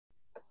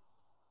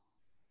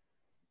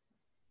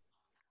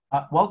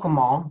Welcome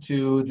all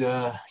to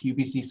the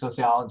UBC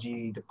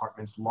Sociology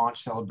Department's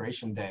launch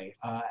celebration day.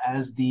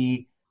 As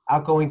the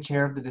outgoing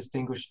chair of the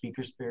Distinguished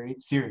Speaker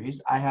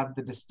Series, I have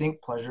the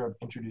distinct pleasure of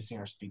introducing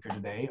our speaker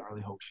today,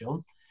 Arlie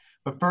Hochschild.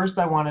 But first,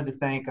 I wanted to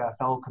thank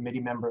fellow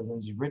committee member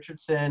Lindsay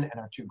Richardson and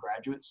our two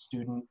graduate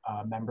student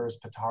members,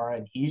 Patara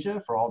and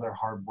Ija, for all their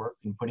hard work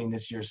in putting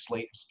this year's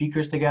slate of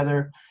speakers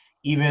together,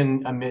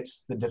 even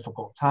amidst the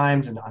difficult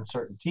times and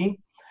uncertainty.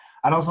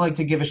 I'd also like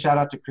to give a shout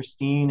out to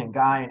Christine and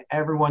Guy and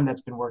everyone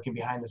that's been working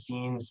behind the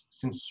scenes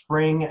since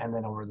spring and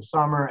then over the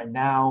summer and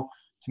now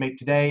to make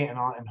today and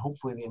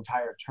hopefully the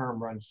entire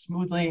term run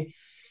smoothly.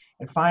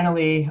 And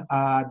finally,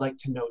 I'd like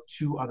to note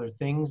two other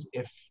things.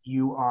 If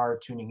you are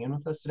tuning in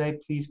with us today,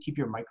 please keep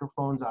your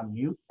microphones on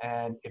mute.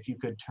 And if you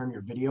could turn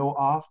your video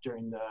off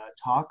during the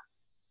talk,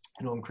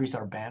 it'll increase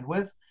our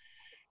bandwidth.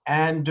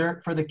 And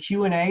for the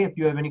Q&A, if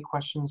you have any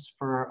questions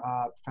for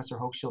Professor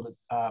Hochschild,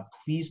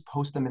 please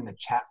post them in the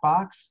chat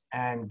box,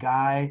 and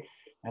Guy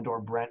and or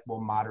Brent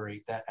will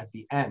moderate that at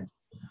the end.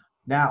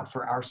 Now,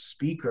 for our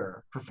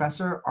speaker,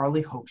 Professor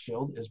Arlie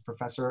Hochschild is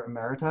Professor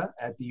Emerita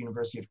at the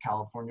University of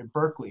California,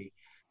 Berkeley.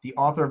 The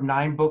author of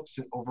 9 books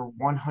and over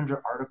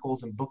 100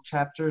 articles and book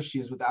chapters, she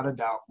is without a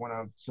doubt one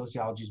of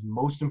sociology's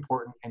most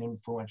important and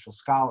influential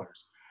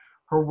scholars.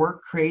 Her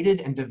work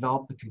created and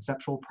developed the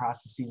conceptual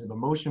processes of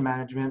emotion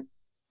management,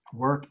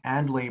 work,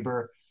 and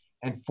labor,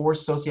 and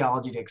force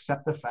sociology to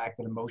accept the fact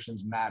that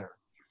emotions matter.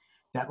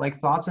 That like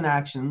thoughts and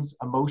actions,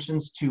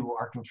 emotions too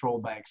are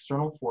controlled by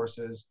external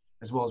forces,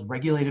 as well as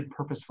regulated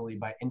purposefully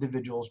by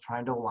individuals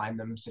trying to align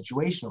them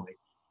situationally.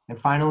 And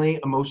finally,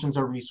 emotions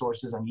are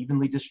resources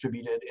unevenly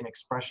distributed in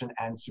expression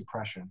and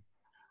suppression.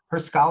 Her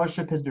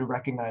scholarship has been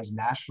recognized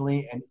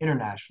nationally and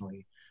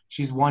internationally.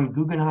 She's won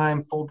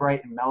Guggenheim,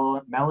 Fulbright, and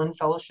Mellon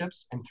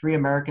Fellowships and 3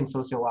 American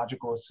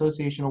Sociological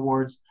Association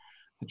Awards,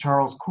 the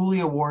Charles Cooley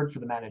Award for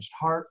the Managed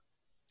Heart,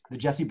 the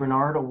Jesse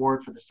Bernard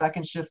Award for the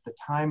Second Shift, the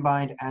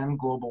Time-Bind and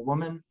Global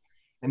Woman,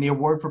 and the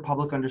Award for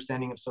Public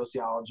Understanding of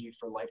Sociology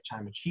for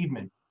Lifetime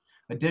Achievement.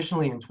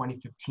 Additionally, in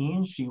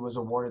 2015, she was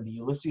awarded the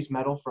Ulysses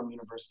Medal from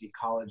University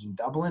College in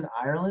Dublin,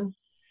 Ireland.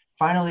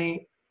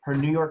 Finally, her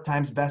New York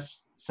Times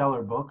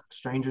bestseller book,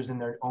 Strangers in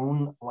Their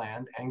Own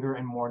Land, Anger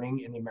and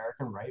Mourning in the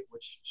American Right,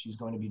 which she's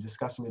going to be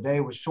discussing today,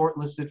 was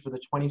shortlisted for the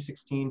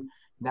 2016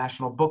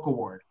 National Book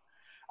Award.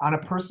 On a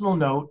personal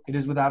note, it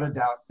is without a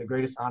doubt the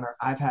greatest honor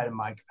I've had in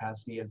my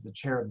capacity as the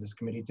chair of this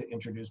committee to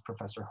introduce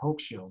Professor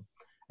Hochschild.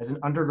 As an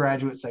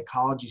undergraduate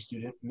psychology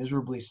student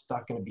miserably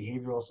stuck in a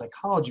behavioral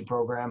psychology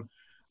program,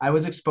 I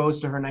was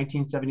exposed to her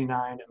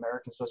 1979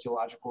 American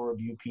Sociological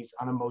Review piece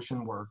on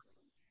emotion work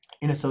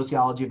in a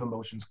Sociology of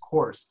Emotions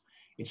course.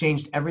 It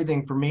changed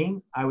everything for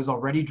me. I was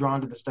already drawn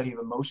to the study of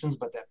emotions,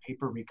 but that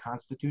paper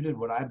reconstituted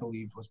what I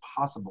believed was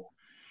possible.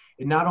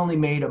 It not only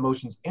made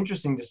emotions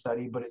interesting to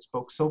study, but it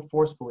spoke so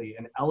forcefully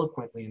and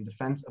eloquently in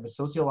defense of a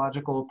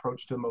sociological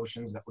approach to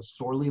emotions that was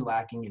sorely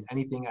lacking in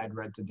anything I'd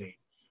read to date.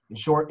 In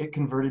short, it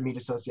converted me to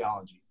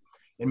sociology.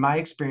 In my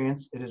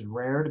experience, it is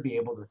rare to be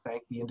able to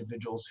thank the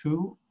individuals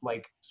who,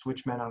 like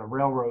switchmen on a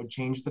railroad,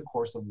 changed the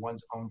course of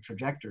one's own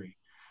trajectory.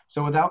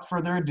 So without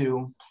further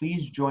ado,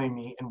 please join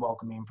me in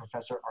welcoming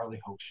Professor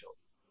Arlie Hochschild.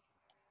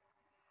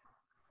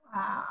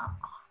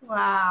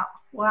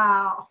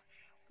 Wow.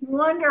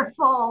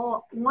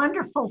 Wonderful,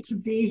 wonderful to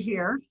be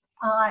here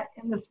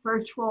in this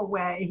virtual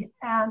way.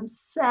 And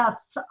Seth,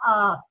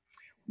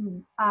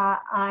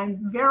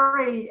 I'm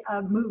very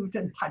moved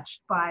and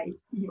touched by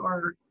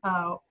your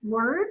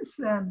words,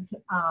 and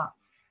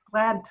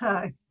glad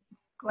to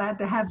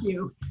have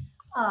you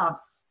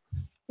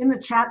in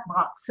the chat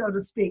box, so to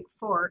speak,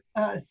 for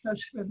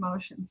social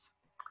emotions.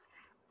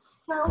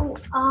 So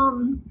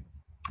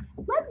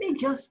let me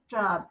just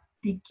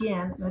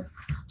begin the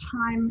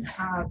time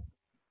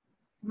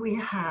we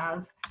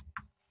have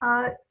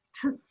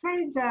to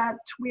say that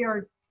we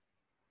are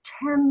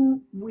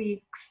 10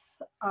 weeks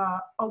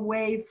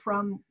away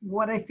from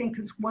what I think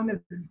is one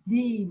of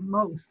the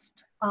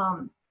most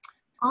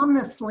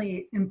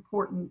ominously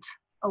important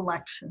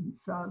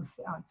elections of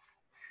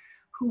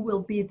who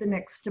will be the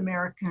next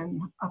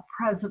American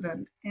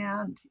president.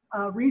 And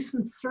a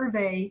recent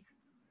survey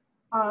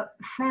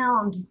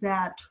found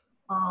that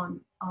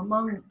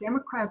among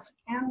Democrats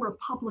and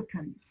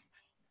Republicans,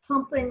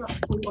 something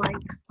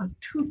like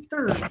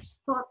 2/3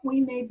 thought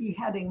we may be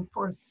heading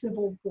for a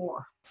civil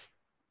war.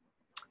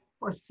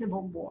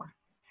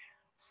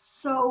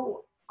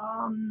 So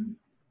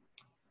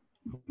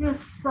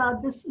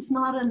this is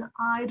not an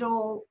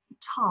idle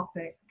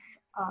topic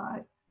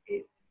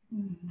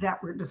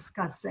that we're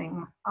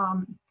discussing.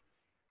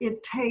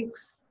 It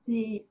takes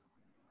the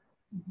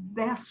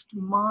best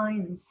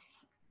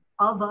minds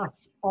of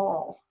us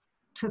all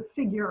to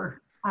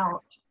figure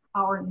out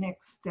our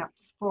next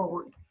steps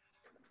forward.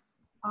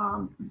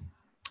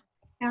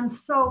 And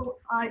so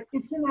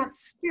it's in that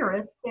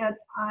spirit that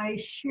I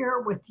share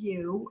with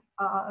you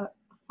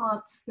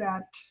thoughts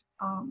that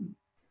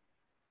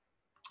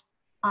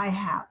I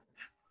have.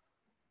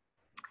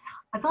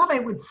 I thought I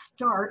would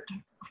start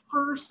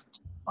first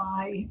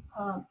by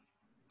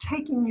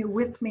taking you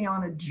with me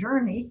on a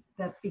journey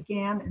that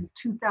began in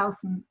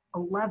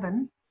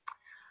 2011.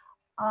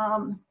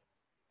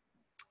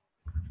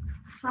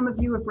 Some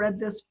of you have read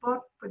this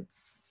book, but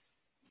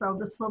so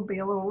this will be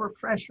a little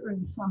refresher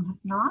and some have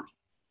not.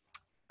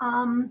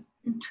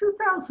 In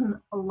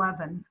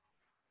 2011,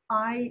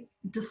 I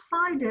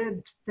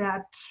decided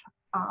that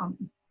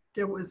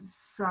there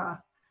was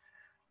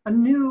a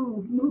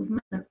new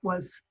movement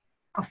was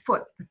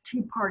afoot, the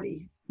Tea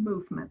Party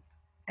movement.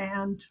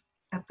 And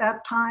at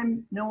that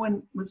time, no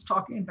one was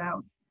talking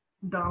about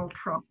Donald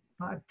Trump,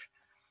 but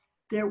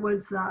there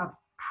was a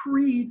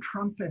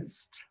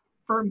pre-Trumpist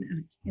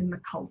ferment in the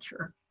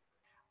culture,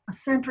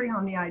 centering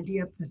on the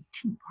idea of the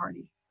Tea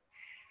Party.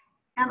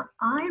 And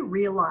I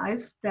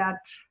realized that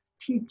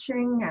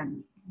teaching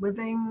and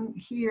living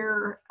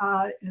here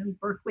in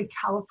Berkeley,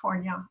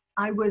 California,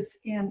 I was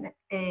in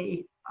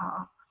a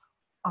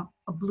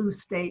blue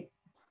state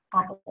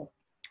bubble.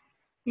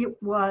 It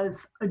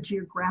was a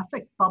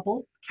geographic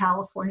bubble.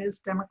 California's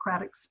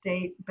Democratic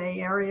state,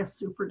 Bay Area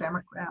super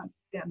Democrat,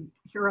 and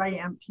here I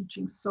am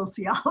teaching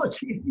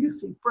sociology at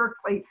UC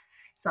Berkeley.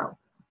 So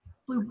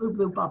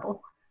blue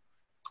bubble.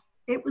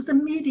 It was a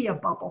media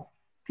bubble.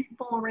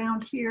 People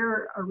around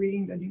here are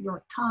reading the New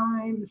York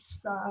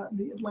Times,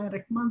 the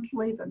Atlantic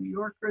Monthly, the New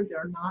Yorker.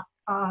 They're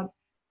not,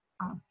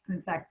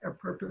 in fact, they're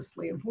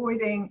purposely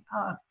avoiding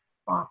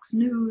Fox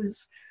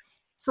News.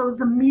 So it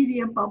was a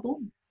media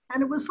bubble.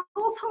 And it was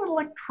also an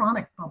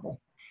electronic bubble.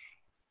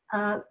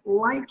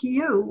 Like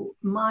you,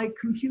 my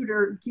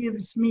computer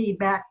gives me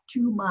back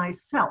to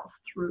myself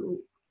through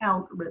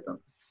algorithms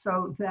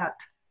so that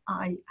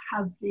I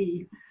have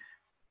the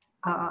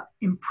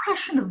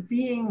impression of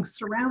being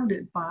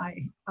surrounded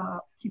by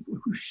people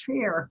who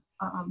share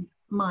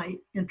my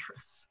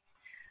interests.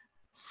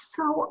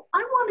 So I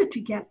wanted to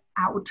get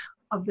out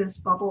of this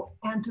bubble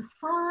and to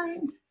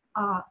find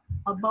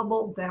a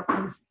bubble that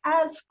was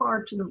as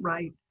far to the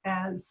right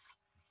as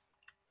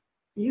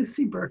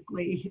UC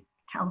Berkeley,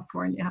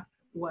 California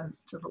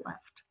was to the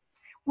left.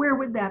 Where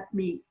would that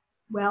be?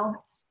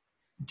 Well,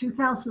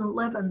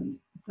 2011,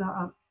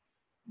 the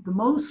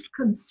most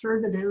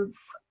conservative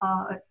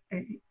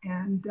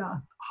and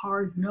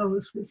hard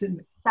nose was in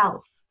the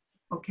South.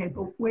 Okay,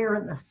 but where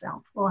in the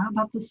South? Well, how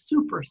about the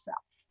super South?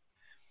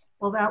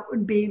 Well, that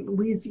would be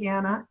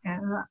Louisiana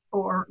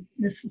or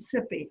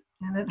Mississippi.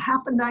 And it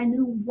happened I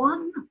knew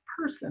one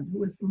person who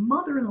was the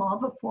mother-in-law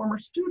of a former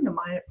student of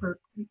mine at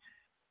Berkeley,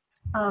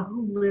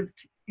 who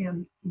lived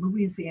in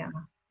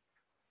Louisiana.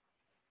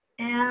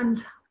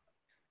 And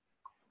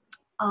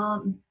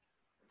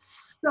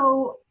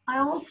so I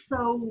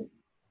also,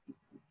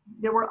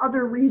 there were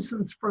other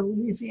reasons for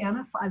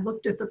Louisiana. If I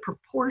looked at the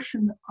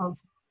proportion of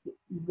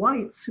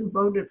whites who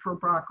voted for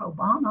Barack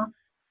Obama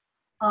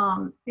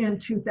in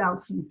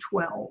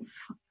 2012,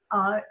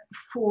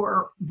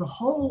 for the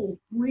whole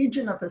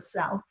region of the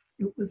South,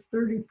 it was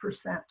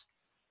 30%.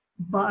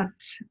 But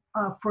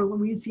for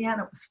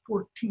Louisiana, it was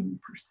 14%.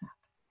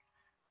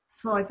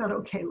 So I thought,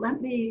 okay,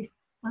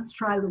 let's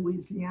try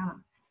Louisiana.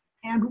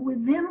 And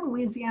within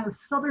Louisiana,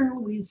 southern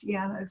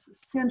Louisiana is the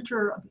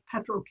center of the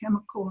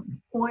petrochemical and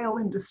oil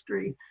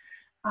industry.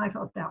 I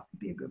thought that would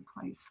be a good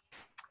place.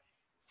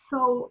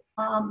 So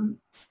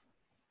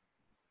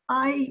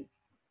I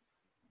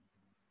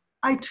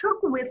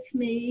took with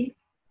me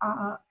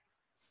a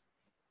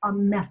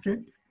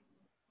method,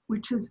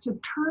 which is to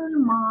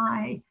turn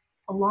my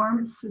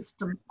alarm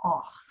system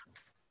off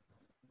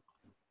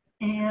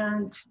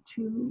and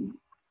to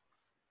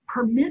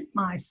permit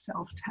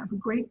myself to have a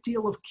great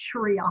deal of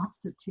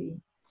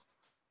curiosity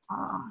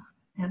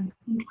and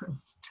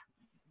interest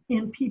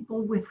in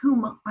people with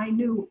whom I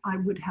knew I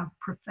would have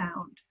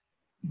profound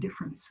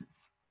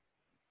differences.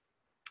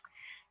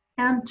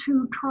 And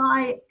to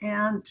try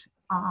and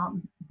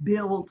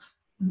build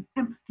an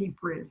empathy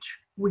bridge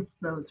with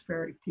those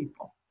very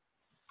people.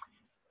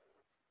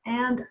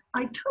 And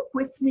I took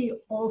with me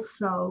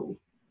also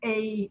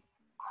a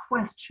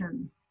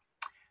question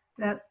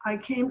that I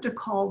came to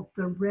call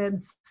the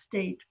red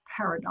state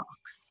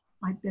paradox.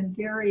 I've been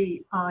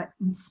very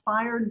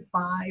inspired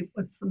by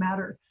what's the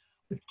matter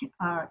with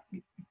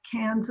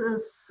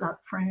Kansas,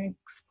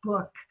 Frank's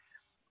book.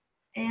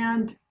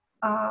 And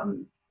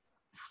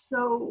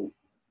so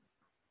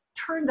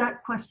turned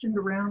that question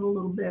around a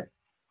little bit.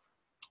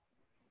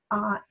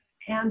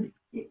 And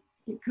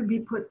it could be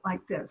put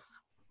like this.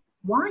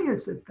 Why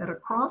is it that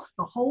across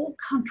the whole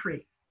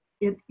country,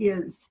 it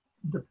is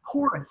the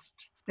poorest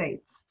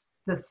states,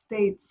 the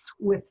states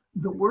with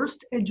the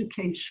worst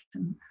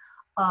education,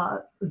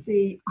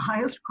 the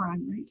highest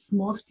crime rates,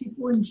 most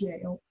people in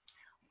jail,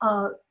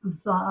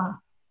 the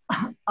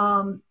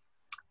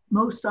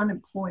most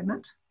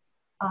unemployment,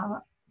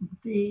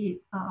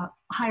 the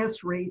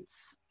highest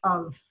rates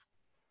of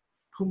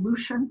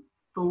pollution,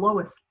 the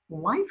lowest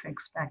life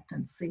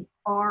expectancy,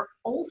 are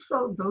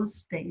also those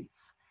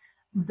states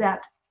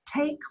that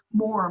take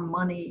more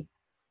money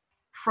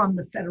from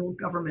the federal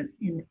government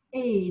in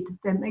aid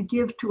than they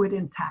give to it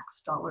in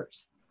tax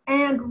dollars,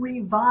 and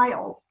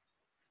revile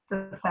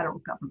the federal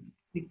government,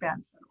 big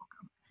bad federal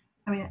government.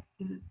 mean,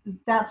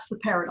 that's the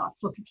paradox.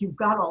 Look, if you've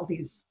got all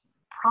these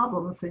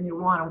problems and you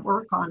want to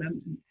work on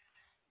them and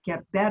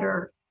get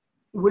better,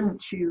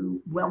 wouldn't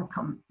you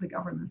welcome the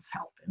government's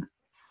help in it?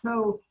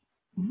 So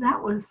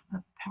that was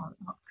the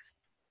paradox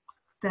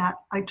that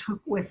I took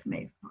with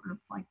me, sort of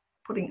like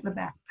putting it in a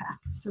backpack,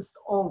 just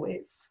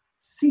always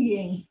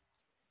seeing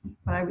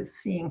what I was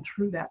seeing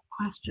through that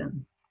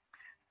question.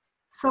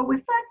 So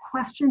with that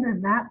question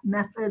and that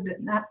method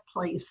and that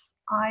place,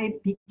 I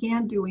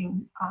began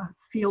doing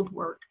field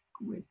work,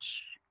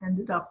 which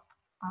ended up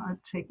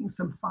taking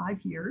some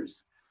 5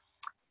 years.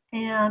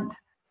 And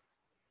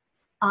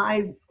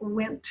I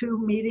went to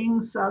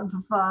meetings of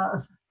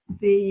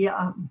the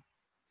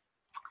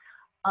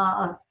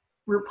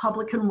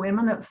Republican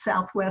women of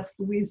Southwest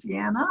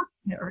Louisiana,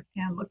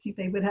 and looking,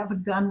 they would have a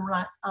gun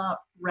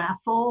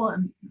raffle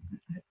and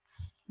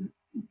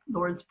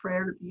Lord's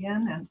Prayer to be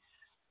in. And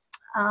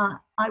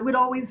I would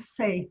always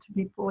say to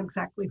people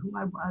exactly who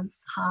I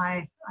was.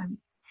 Hi, I'm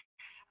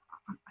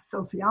a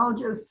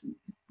sociologist in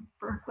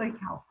Berkeley,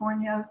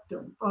 California,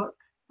 doing a book,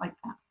 like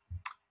that.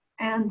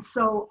 And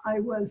so I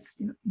was,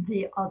 you know,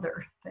 the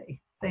other.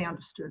 They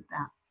understood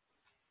that.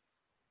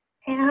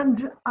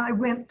 And I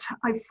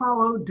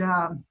followed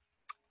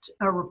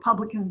a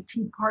Republican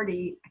Tea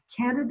Party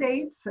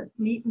candidates at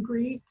meet and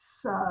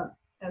greets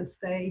as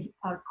they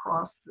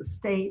crossed the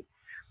state.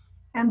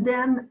 And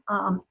then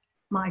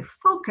my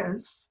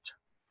focus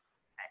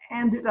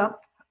ended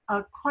up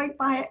quite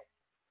by,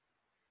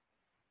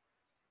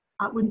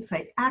 I wouldn't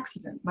say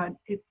accident, but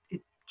it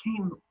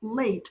came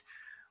late,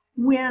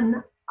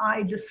 when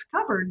I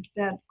discovered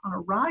that on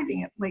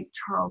arriving at Lake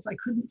Charles, I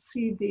couldn't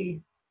see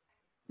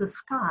the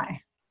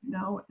sky. You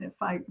know, if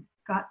I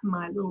got in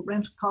my little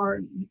rent car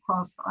and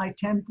crossed the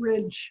I-10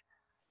 bridge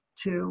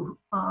to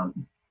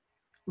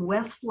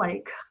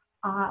Westlake,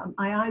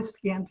 my eyes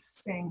began to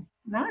sting.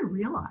 And then I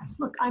realized,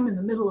 look, I'm in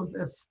the middle of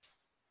this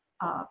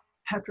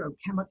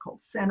petrochemical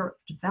center of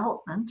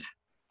development,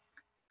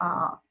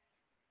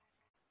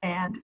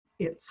 and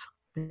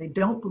they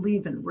don't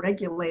believe in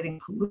regulating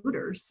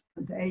polluters.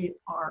 They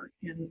are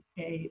in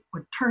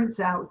what turns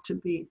out to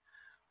be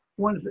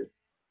one of the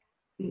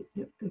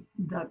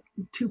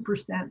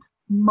 2%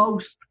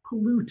 most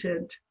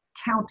polluted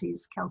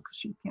counties,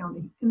 Calcasieu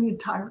County, in the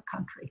entire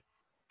country,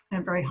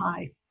 and very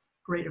high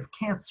rate of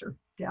cancer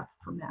death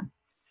for men.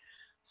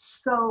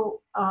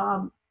 So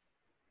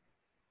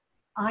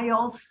I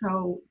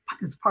also,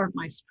 as part of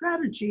my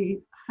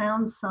strategy,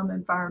 found some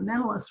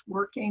environmentalists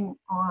working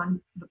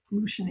on the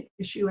pollution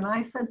issue. And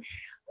I said,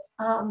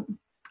 are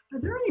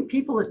there any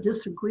people that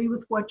disagree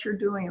with what you're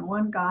doing? And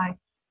one guy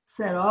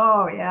said,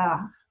 oh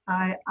yeah,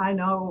 I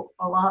know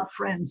a lot of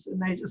friends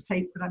and they just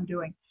hate what I'm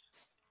doing.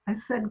 I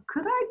said,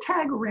 could I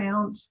tag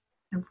around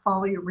and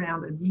follow you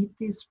around and meet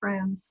these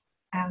friends?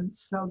 And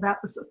so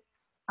that was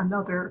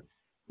another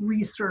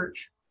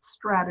research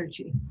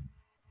strategy.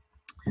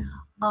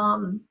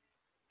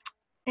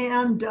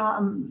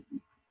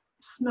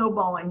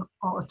 Snowballing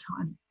all the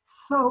time.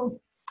 So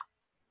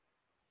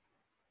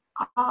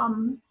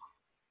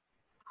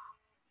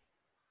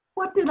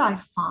what did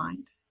I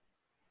find?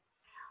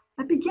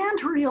 I began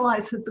to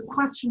realize that the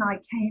question I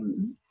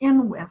came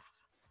in with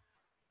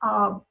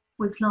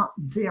was not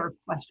their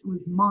question, it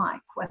was my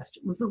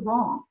question, it was the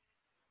wrong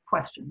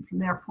question from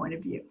their point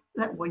of view.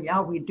 That, well,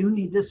 yeah, we do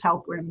need this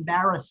help, we're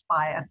embarrassed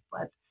by it,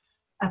 but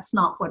that's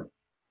not what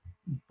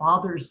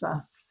bothers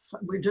us.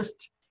 We're just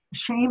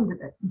ashamed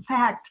of it. In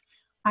fact,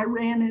 I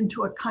ran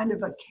into a kind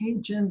of a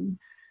Cajun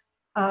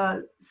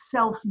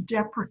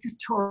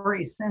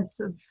self-deprecatory sense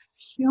of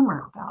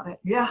humor about it.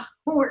 Yeah,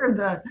 we're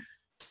the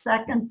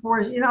second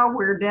force, you know,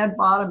 we're dead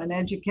bottom in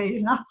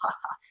education. It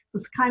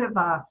was kind of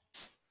a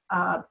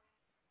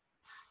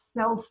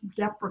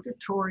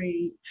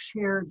self-deprecatory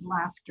shared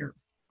laughter,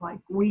 like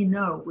we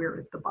know we're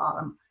at the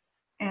bottom.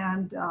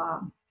 And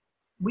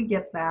we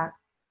get that.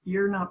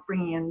 You're not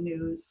bringing in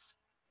news.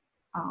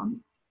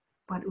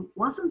 But it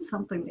wasn't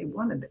something they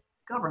wanted the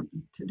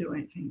government to do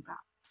anything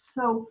about.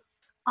 So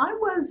I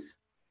was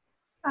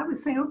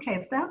saying, okay,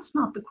 if that's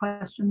not the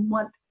question,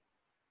 what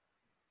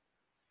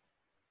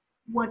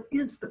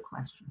is the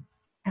question?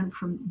 And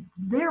from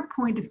their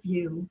point of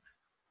view,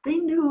 they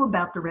knew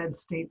about the red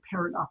state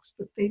paradox,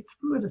 but they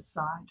threw it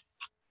aside.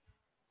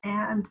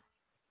 And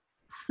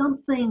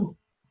something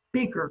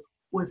bigger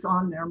was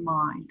on their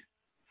mind.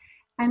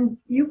 And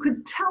you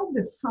could tell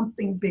this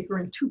something bigger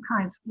in two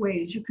kinds of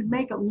ways. You could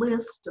make a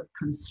list of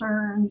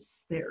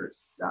concerns.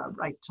 There's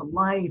right to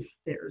life,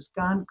 there's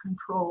gun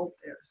control,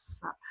 there's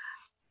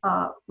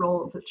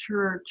role of the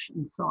church,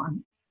 and so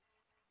on.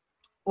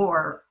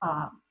 Or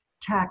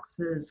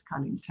taxes,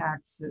 cutting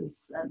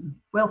taxes, and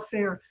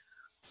welfare.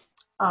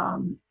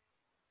 And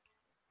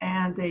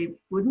they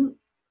wouldn't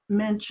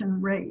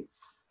mention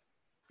race,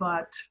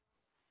 but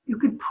you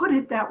could put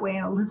it that way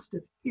in a list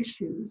of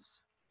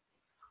issues.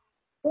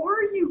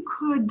 Or you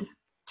could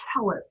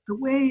tell it the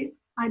way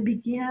I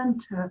began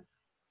to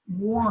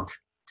want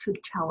to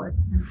tell it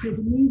and feel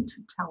the need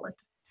to tell it,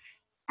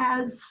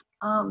 as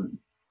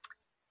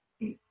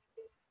in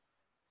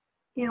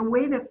a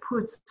way that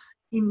puts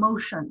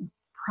emotion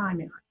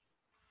primary.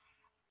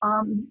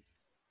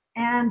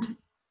 And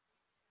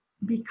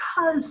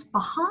because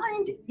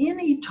behind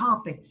any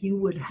topic you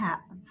would have,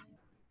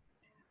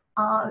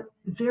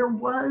 there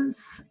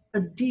was a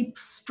deep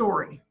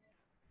story.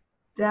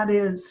 That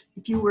is,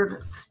 if you were to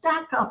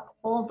stack up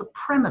all the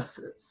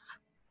premises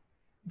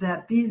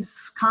that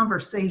these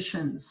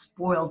conversations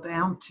boil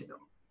down to,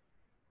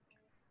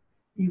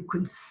 you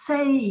could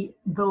say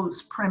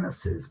those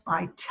premises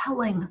by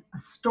telling a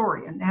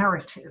story, a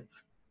narrative,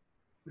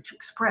 which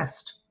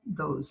expressed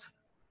those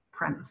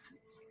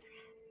premises.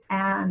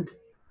 And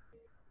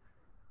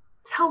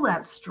tell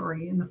that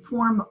story in the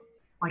form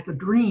like a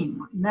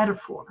dream,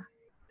 metaphor,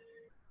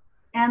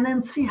 and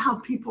then see how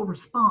people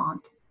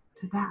respond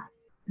to that.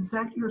 Is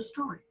that your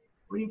story?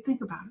 What do you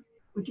think about it?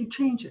 Would you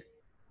change it?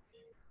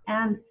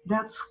 And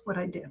that's what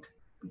I did.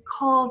 We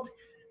called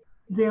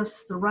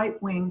this the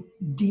right-wing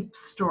deep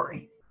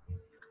story.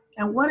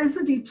 And what is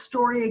a deep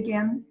story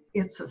again?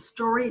 It's a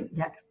story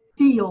that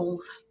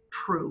feels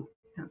true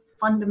in a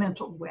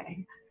fundamental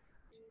way.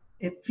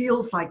 It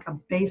feels like a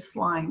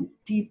baseline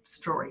deep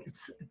story.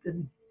 It's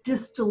the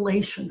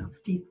distillation of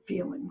deep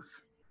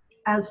feelings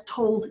as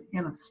told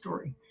in a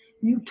story.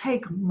 You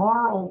take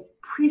moral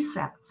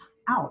precepts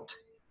out.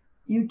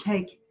 You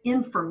take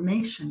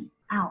information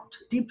out.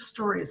 Deep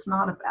story is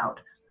not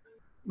about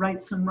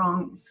rights and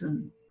wrongs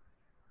and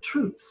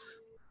truths.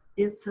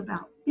 It's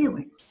about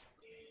feelings.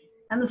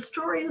 And the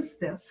story is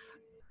this,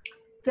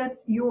 that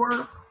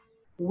you're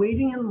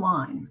waiting in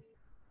line.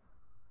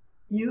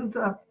 You,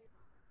 the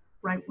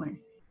right wing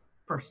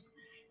person,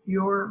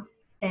 you're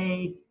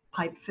a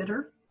pipe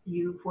fitter.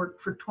 You've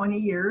worked for 20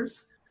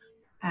 years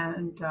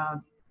and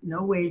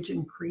no wage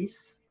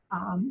increase.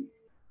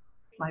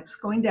 Life's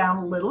going down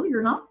a little.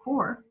 You're not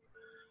poor.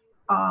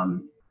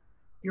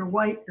 You're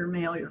white, you're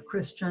male, you're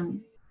Christian,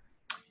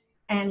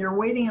 and you're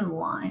waiting in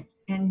line,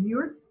 and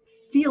your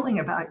feeling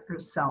about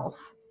yourself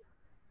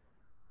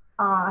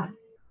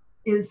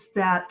is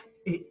that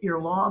you're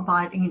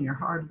law-abiding and you're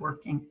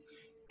hardworking.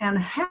 And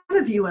ahead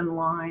of you in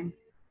line,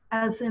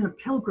 as in a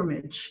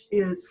pilgrimage,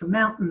 is a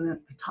mountain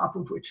at the top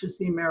of which is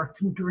the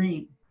American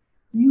dream.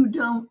 You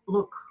don't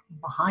look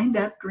behind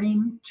that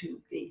dream to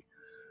the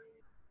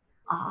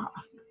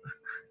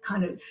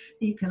kind of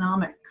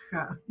economic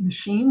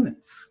machine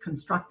that's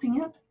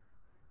constructing it,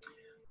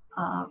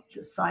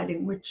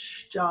 deciding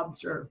which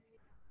jobs are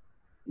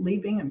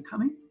leaving and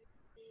coming.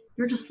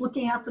 You're just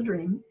looking at the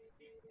dream,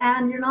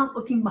 and you're not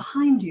looking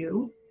behind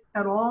you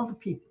at all the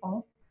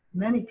people,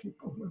 many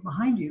people who are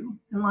behind you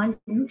in line.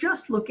 You're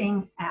just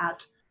looking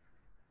at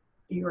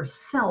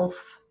yourself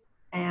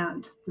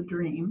and the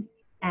dream,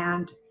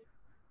 and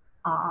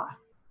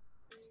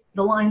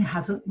the line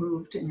hasn't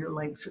moved and your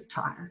legs are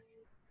tired.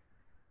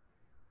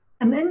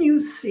 And then you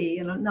see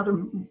in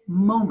another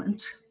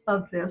moment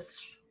of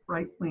this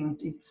right-wing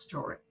deep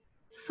story,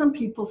 some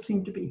people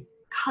seem to be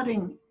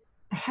cutting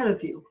ahead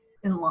of you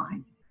in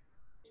line.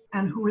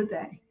 And who are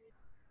they?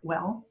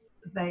 Well,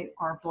 they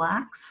are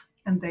Blacks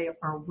and they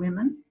are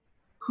women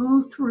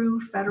who,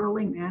 through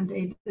federally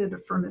mandated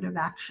affirmative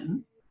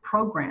action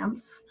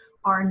programs,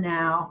 are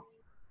now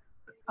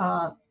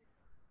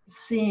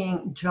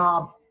seeing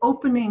job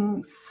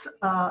openings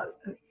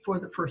for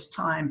the first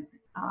time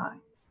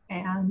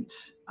and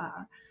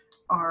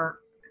are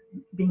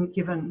being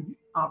given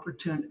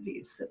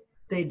opportunities that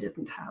they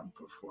didn't have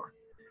before.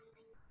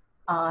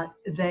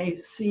 They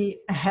see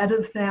ahead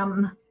of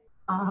them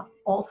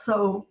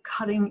also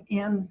cutting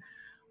in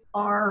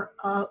are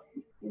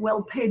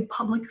well-paid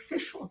public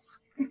officials.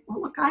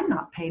 Well, look, I'm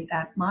not paid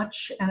that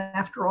much, and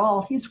after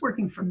all, he's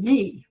working for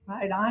me,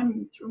 right?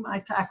 I'm, through my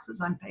taxes,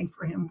 I'm paying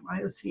for him. Why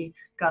has he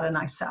got a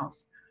nice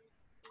house?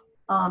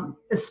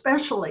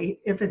 Especially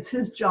if it's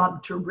his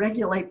job to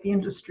regulate the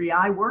industry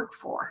I work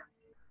for.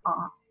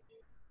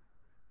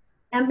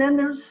 And then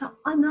there's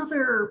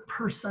another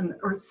person,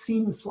 or it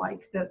seems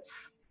like,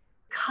 that's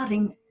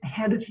cutting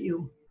ahead of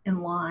you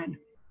in line.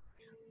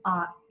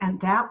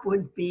 And that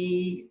would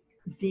be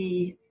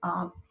the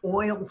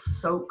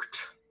oil-soaked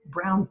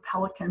brown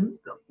pelican,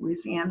 the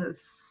Louisiana's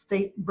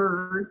state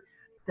bird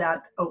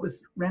that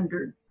was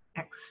rendered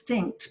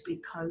extinct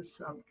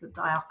because of the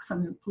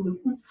dioxin and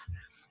pollutants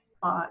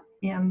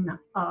in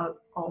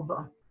all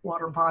the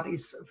water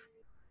bodies of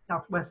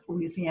Southwest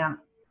Louisiana.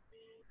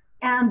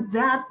 And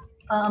that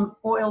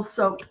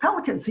oil-soaked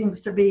pelican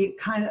seems to be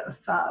kind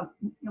of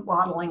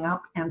waddling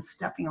up and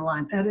stepping in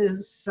line. That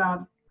is,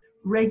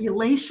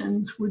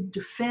 regulations would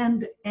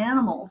defend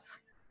animals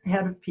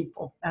ahead of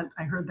people. And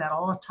I heard that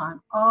all the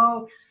time.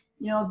 Oh,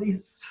 you know,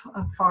 these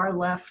far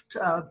left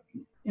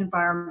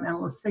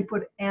environmentalists, they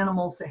put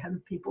animals ahead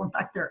of people. In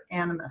fact, they're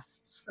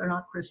animists. They're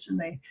not Christian.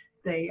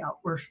 They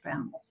worship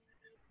animals.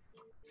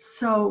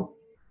 So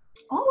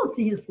all of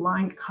these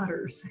line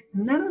cutters,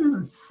 and then in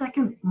the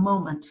second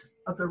moment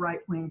of the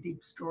right-wing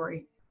deep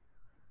story,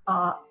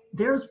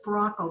 there's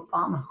Barack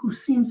Obama, who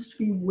seems to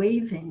be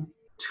waving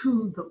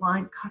to the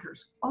line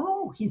cutters.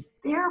 Oh, he's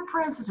their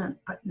president,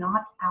 but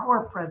not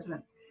our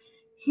president.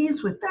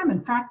 He's with them.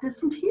 In fact,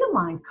 isn't he a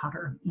line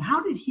cutter? And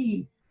how did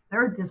he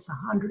heard this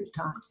 100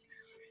 times.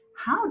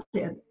 How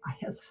did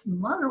his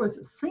mother was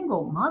a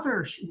single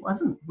mother? She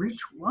wasn't a rich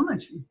woman,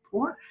 she was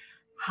poor.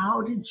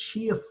 How did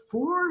she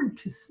afford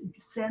to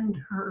send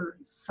her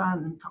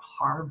son to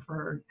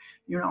Harvard,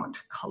 to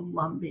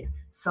Columbia?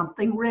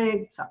 Something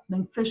rigged,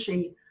 something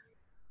fishy.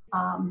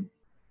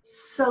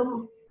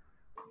 So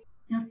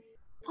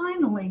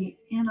finally,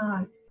 in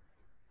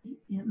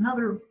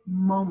another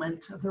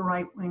moment of the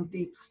right-wing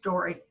deep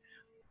story,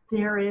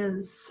 there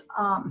is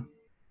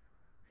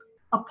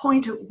a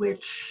point at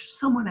which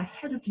someone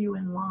ahead of you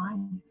in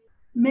line,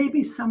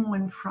 maybe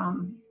someone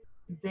from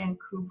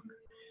Vancouver,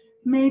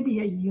 maybe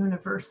a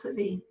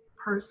university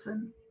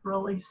person,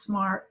 really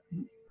smart,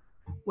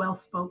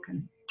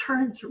 well-spoken,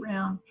 turns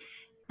around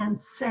and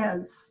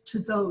says to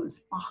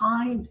those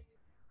behind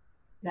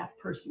that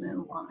person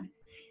in line,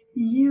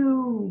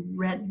 "You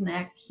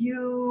redneck,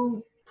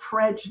 you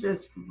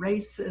prejudiced,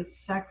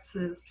 racist,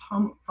 sexist,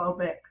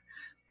 homophobic,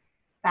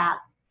 fat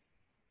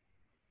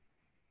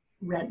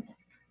redneck."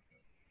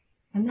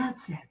 And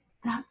that's it.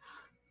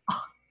 That's,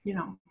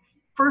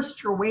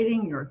 first you're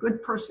waiting, you're a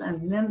good person,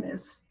 and then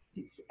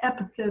these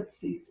epithets,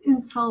 these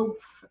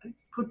insults,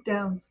 these put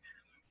downs.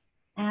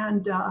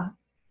 And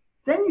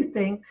then you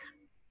think,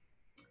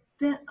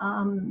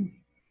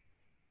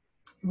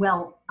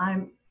 well,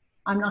 I'm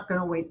not going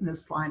to wait in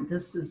this line.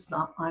 This is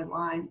not my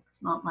line.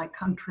 It's not my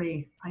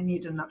country. I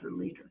need another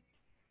leader.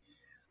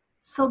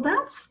 So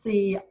that's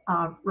the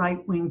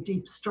right-wing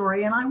deep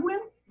story. And I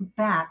went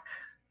back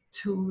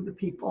to the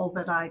people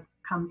that I'd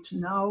come to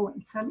know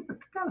and said,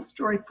 "Look, I got a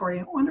story for you.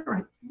 I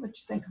wonder what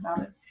you think about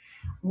it."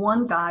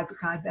 One guy, the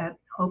guy that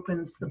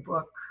opens the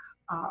book,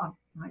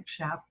 Mike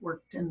Schaff,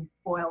 worked in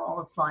oil all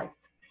his life,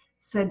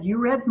 said, "You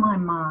read my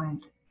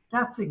mind.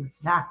 That's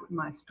exactly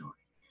my story."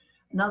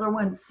 Another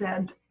one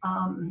said,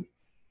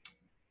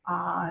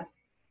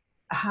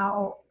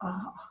 how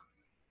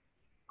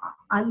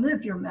I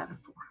live your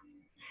metaphor.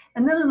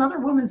 And then another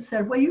woman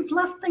said, "Well, you've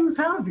left things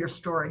out of your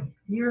story.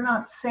 You're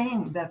not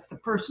saying that the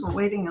person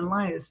waiting in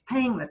line is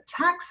paying the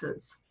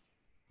taxes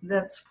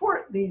that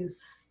support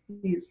these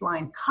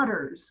line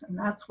cutters, and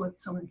that's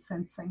what's so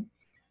incensing."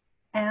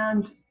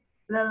 And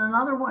then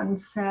another one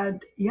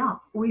said, "Yeah,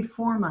 we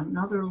form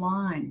another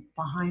line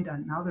behind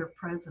another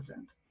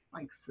president,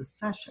 like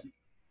secession."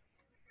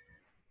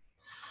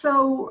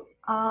 So,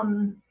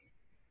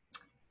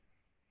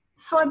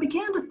 so I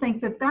began to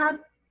think that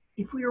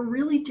if we are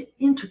really to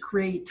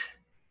integrate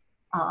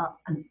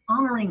an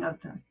honoring of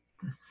the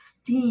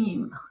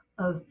steam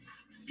of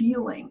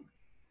feeling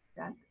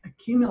that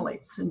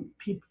accumulates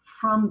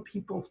from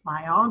people's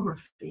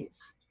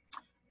biographies,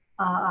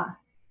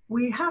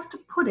 we have to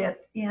put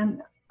it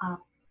in a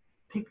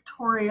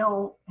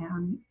pictorial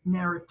and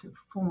narrative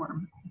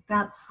form.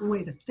 That's the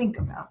way to think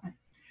about it.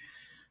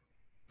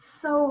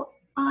 So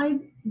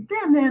I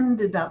then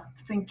ended up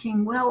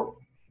thinking, well,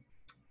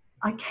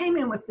 I came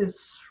in with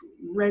this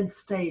red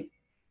state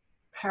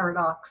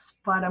paradox,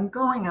 but I'm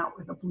going out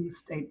with a blue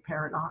state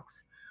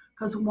paradox.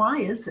 Because why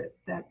is it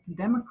that the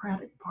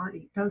Democratic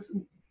Party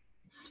doesn't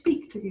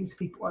speak to these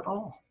people at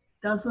all?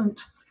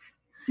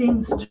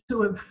 Seems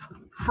to have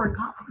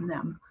forgotten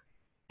them,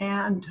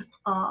 and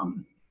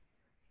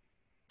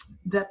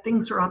that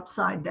things are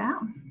upside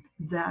down,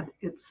 that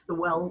it's the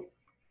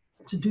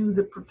well-to-do,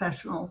 the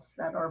professionals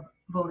that are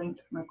voting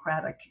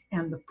Democratic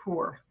and the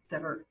poor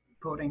that are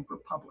voting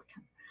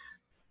Republican.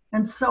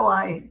 And so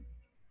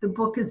the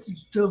book is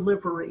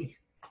delivery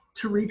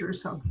to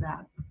readers of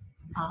that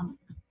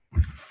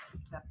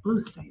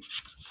blue state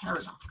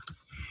paradox.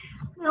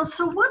 Now,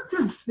 so what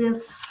does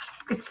this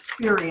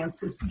experience,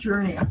 this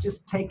journey I've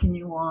just taken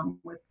you on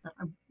with, that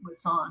I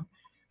was on,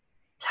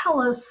 tell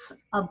us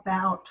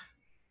about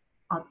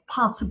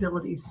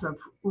possibilities of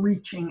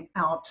reaching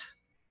out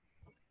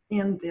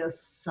in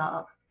this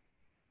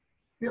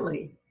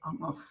really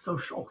almost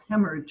social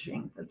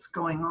hemorrhaging that's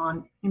going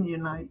on in the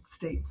United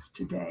States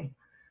today?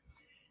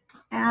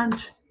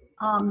 And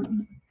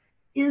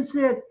is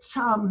it,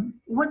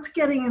 what's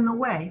getting in the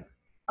way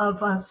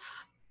of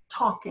us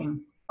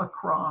talking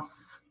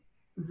across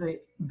the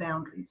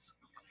boundaries?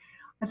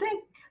 I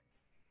think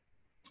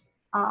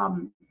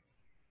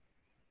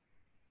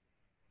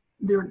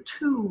there are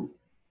two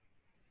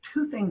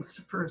things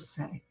to first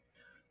say.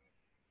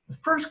 The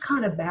first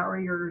kind of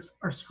barriers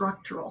are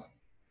structural,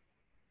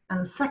 and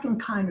the second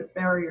kind of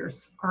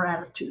barriers are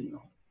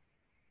attitudinal.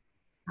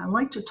 I'd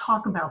like to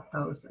talk about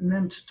those and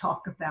then to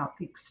talk about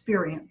the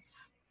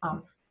experience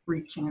of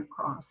reaching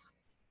across.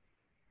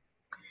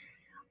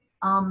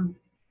 In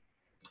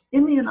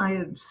the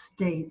United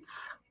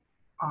States,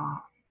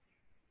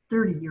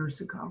 30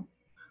 years ago,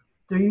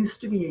 there used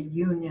to be a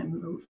union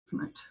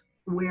movement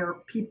where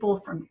people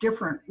from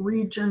different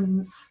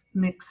regions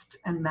mixed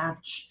and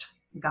matched,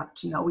 got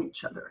to know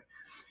each other.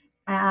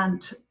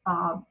 And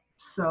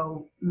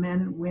so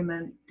men and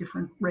women,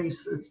 different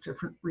races,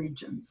 different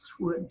regions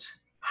would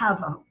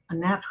have a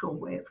natural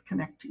way of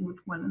connecting with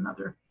one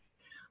another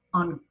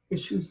on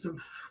issues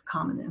of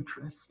common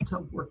interest,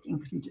 of working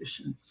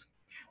conditions.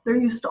 There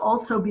used to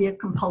also be a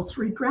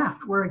compulsory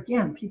draft where,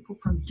 again, people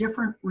from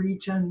different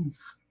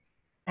regions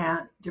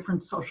and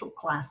different social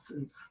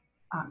classes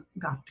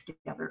got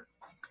together.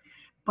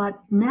 But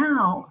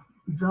now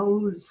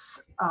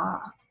those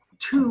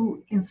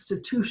two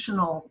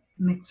institutional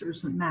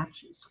mixers and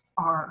matches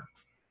are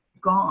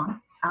gone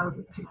out of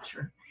the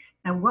picture.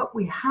 And what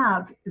we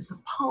have is a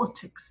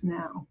politics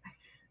now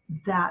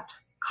that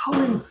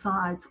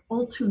coincides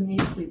all too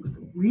neatly with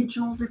the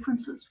regional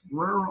differences,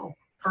 rural,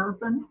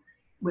 urban,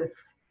 with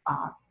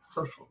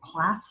social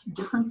class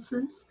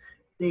differences.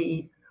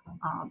 The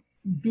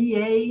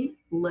BA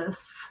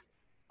lists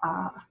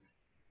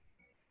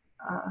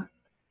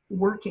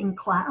working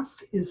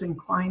class is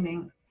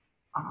inclining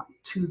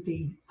to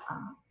the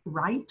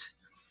right,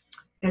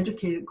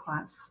 educated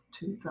class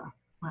to the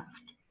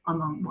left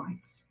among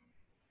whites.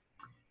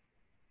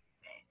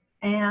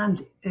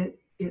 And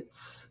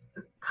it's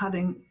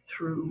cutting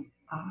through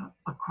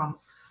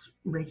across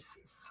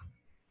races.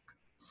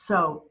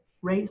 So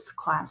race,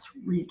 class,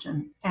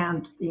 region,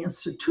 and the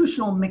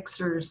institutional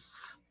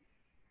mixers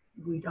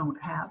we don't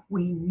have.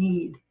 We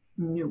need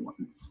new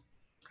ones.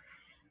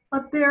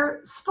 But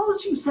there,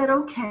 suppose you said,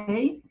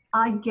 okay,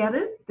 I get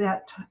it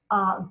that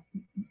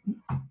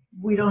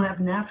we don't have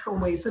natural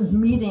ways of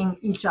meeting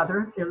each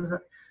other.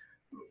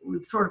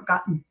 We've sort of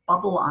gotten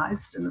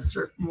bubbleized in a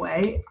certain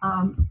way,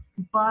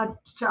 but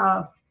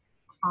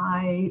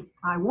I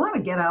want to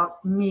get out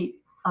and meet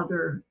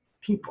other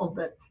people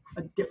that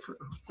differ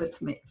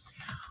with me.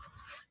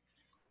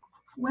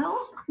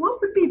 Well,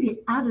 what would be the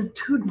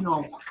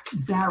attitudinal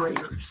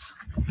barriers?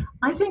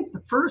 I think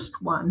the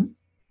first one,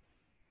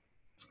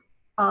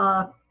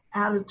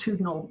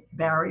 attitudinal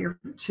barrier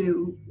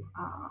to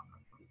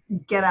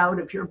get out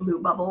of your blue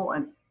bubble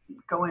and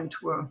go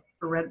into a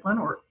red one,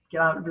 or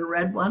get out of your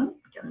red one,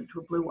 get into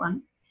a blue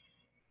one,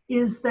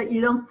 is that you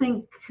don't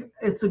think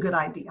it's a good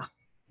idea.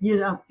 You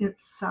know,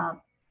 it's,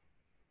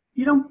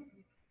 you don't,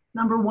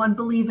 number one,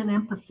 believe in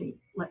empathy,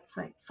 let's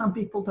say. Some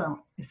people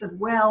don't. They said,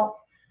 well,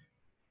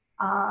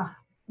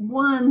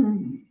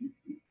 one,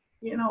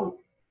 you know,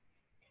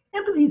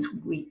 empathy's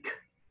weak.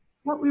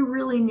 What we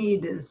really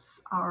need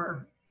is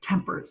our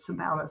tempers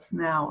about us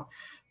now.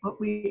 But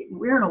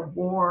we're in a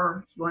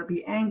war. You want to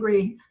be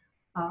angry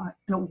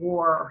in a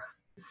war.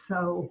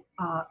 So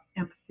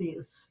empathy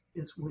is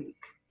weak.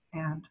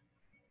 And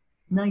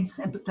nice,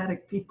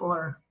 empathetic people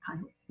are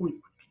kind of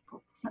weak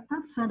people. So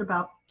that's said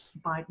about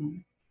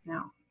Biden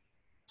now.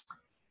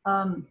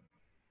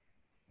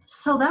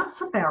 So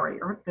that's a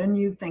barrier. Then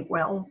you think,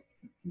 well,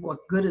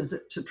 what good is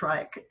it to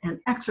try and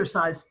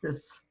exercise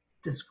this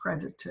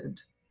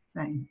discredited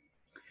thing?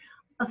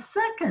 A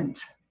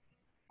second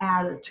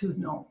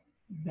attitudinal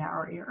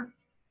barrier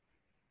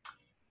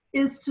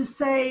is to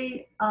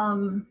say,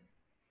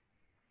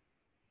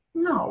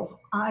 no,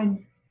 I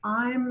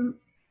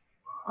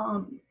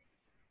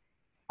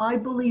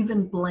believe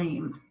in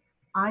blame.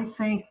 I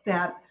think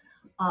that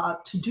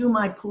to do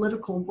my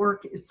political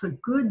work, it's a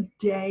good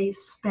day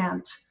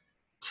spent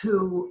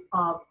to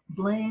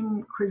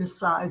blame,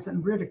 criticize,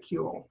 and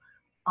ridicule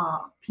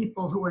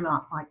people who are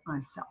not like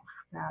myself,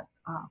 that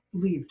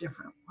believe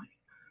differently.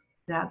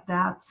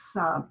 That's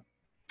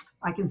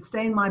I can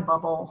stay in my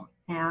bubble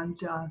and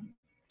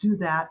do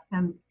that,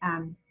 and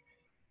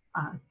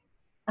a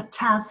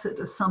tacit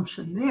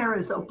assumption there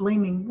is, oh,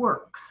 blaming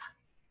works.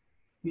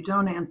 You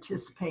don't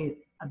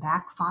anticipate a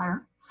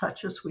backfire,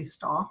 such as we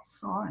saw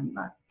in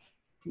the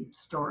deep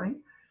story.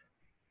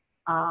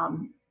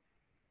 And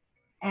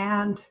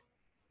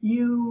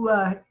you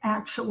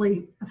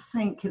actually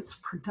think it's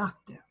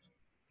productive.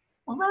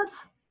 Well,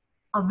 that's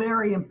a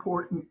very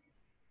important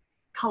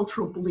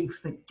cultural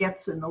belief that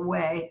gets in the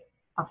way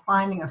of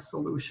finding a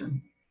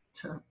solution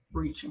to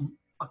reaching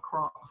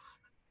across.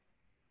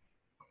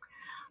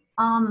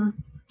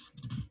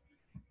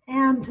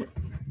 And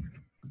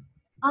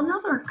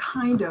another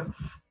kind of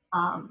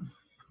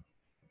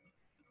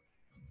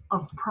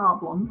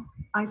problem,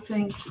 I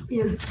think,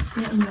 is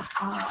in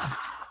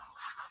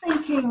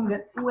thinking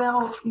that,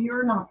 well,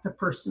 you're not the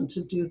person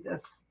to do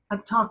this.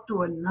 I've talked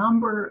to a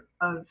number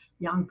of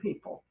young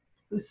people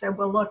who said,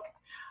 well, look,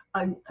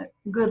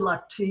 good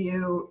luck to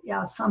you.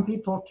 Yeah, some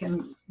people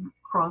can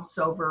cross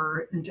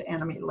over into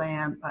enemy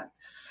land, but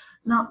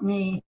not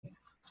me.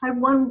 I had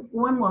one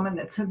woman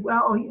that said,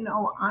 well, you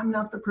know, I'm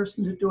not the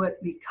person to do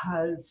it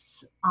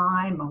because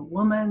I'm a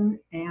woman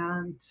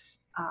and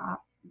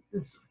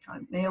this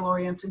kind of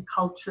male-oriented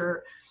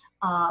culture.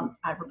 I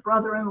have a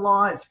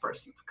brother-in-law, is a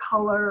person of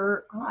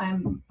color.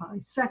 I'm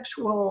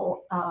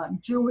bisexual,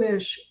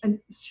 Jewish. And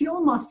she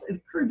almost, it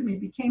occurred to me,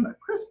 became a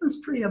Christmas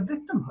tree of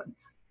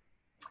victimhoods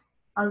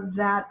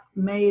that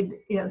made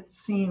it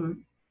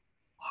seem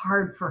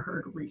hard for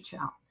her to reach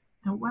out.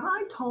 And what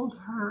I told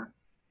her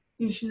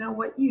is, you know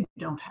what, you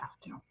don't have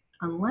to.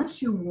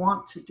 Unless you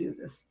want to do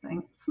this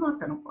thing, it's not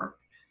going to work.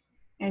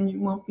 And you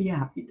won't be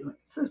happy doing it.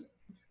 So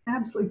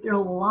absolutely, there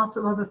are lots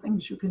of other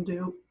things you can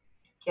do.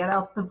 Get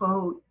out the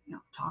vote, you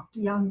know, talk to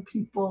young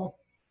people,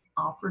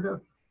 offer to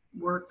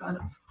work on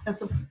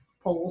as a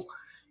poll,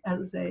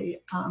 as a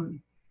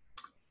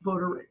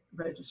voter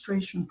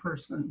registration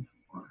person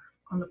or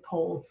on the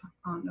polls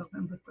on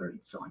November 3rd,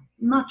 and so on.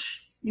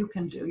 Much you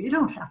can do. You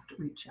don't have to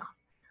reach out.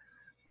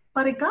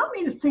 But it got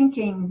me to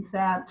thinking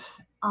that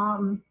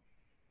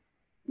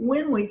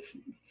when we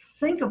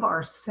think of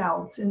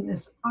ourselves in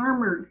this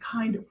armored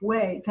kind of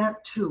way,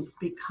 that too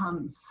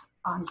becomes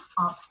an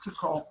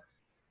obstacle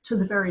to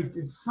the very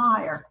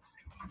desire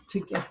to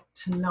get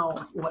to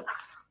know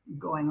what's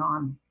going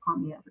on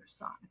the other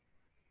side.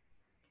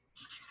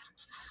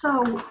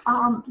 So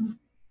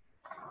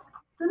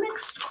the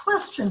next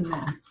question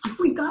then, if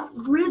we got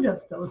rid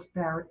of those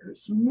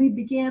barriers and we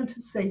began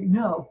to say,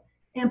 no,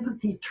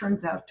 empathy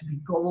turns out to be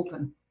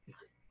golden.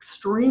 It's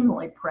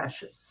extremely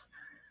precious.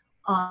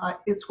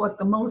 It's what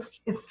the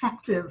most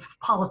effective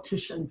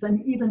politicians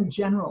and even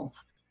generals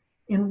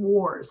in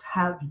wars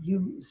have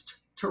used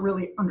to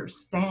really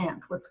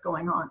understand what's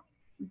going on,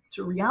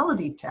 to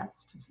reality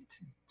test,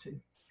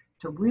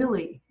 to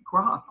really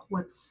grok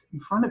what's in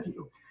front of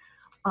you.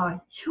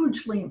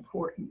 Hugely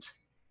important.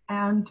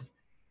 And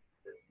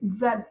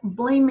that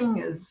blaming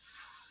is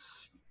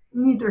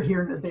neither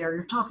here nor there.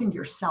 You're talking to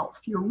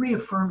yourself. You're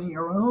reaffirming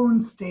your own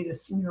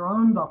status in your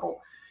own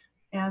bubble.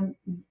 And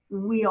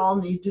we all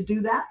need to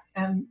do that.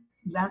 And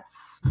that's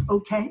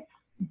okay.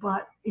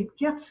 But it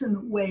gets in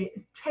the way.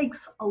 It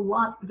takes a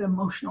lot of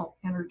emotional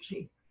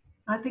energy.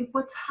 I think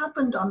what's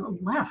happened on the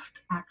left,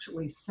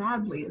 actually,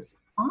 sadly, is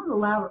on a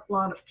lot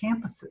of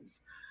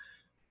campuses,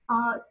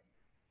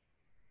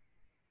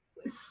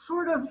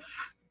 sort of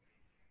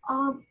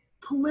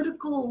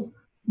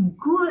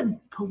good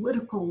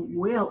political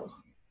will,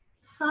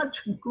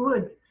 such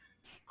good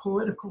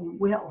political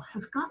will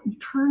has gotten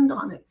turned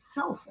on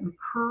itself and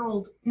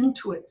curled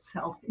into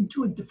itself,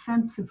 into a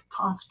defensive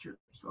posture.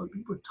 So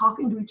people are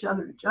talking to each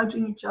other,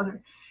 judging each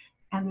other,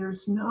 and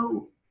there's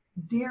no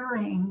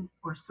daring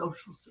or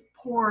social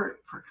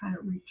support for kind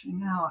of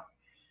reaching out.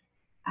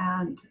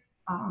 And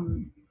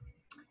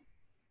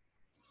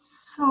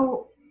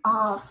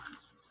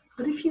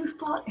but if you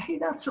thought, hey,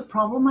 that's a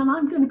problem, and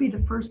I'm going to be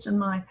the first in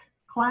my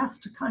class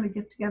to kind of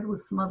get together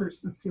with some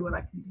others and see what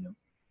I can do.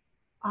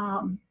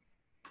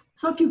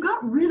 So if you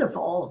got rid of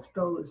all of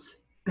those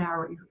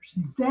barriers,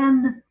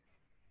 then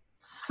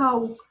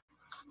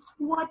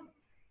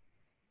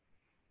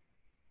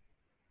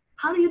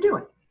how do you do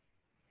it?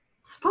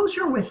 Suppose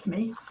you're with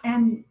me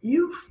and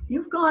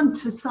you've gone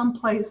to some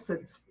place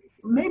that's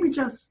maybe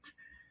just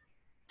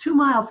 2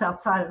 miles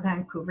outside of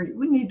Vancouver.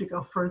 We need to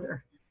go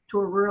further to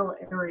a rural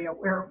area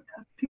where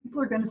people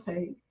are going to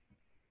say,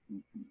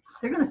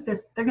 they're going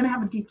to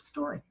have a deep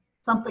story,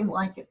 something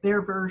like it,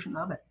 their version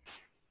of it.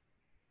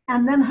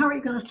 And then how are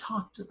you going to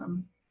talk to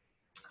them?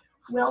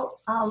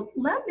 Well,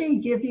 let me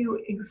give you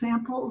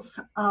examples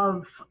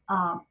of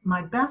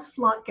my best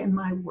luck and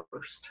my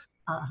worst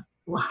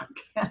luck.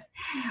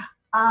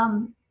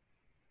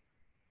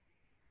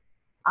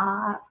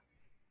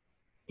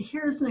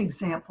 Here's an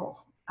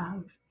example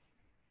of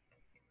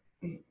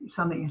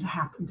something that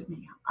happened to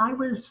me. I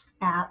was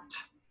at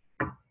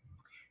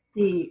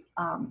the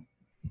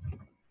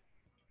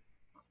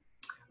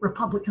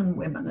Republican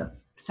Women of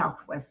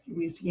Southwest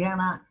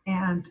Louisiana,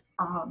 and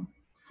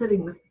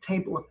sitting with a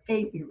table of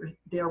 8, we were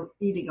there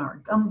eating our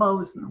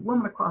gumbos, and the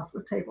woman across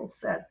the table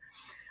said,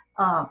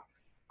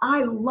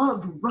 I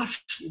love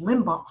Rush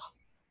Limbaugh.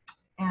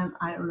 And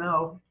I don't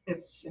know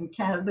if in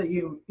Canada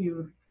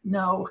you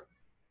know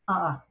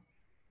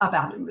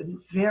about him. It was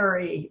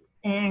very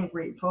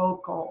angry,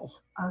 vocal,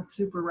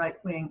 super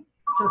right-wing,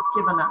 just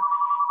given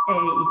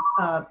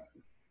a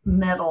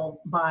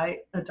medal by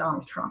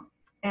Donald Trump.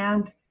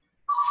 And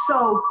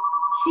so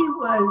he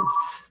was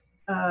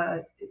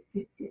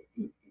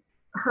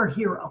her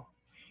hero.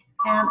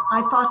 And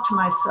I thought to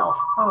myself,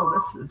 oh,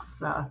 this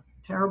is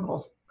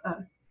terrible.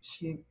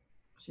 She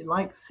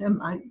likes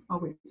him. I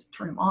always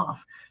turn him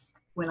off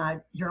when I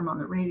hear him on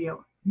the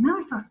radio. And then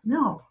I thought,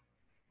 no,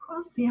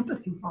 cross the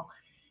empathy wall.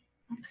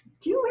 I said,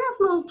 do you have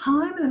a little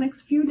time in the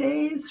next few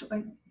days?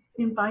 I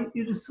invite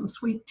you to some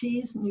sweet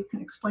teas and you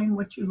can explain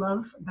what you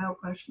love about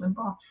Rush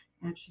Limbaugh.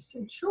 And she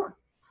said, sure.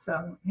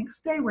 So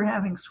next day we're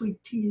having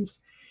sweet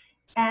teas.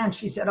 And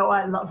she said, oh,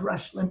 I love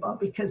Rush Limbaugh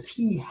because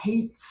he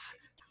hates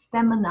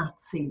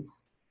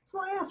feminazis. So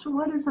I asked her,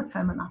 what is a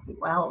feminazi?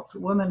 Well, it's a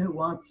woman who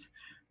wants,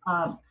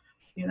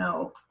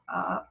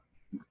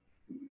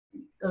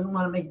 doesn't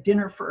want to make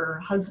dinner for her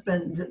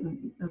husband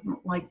and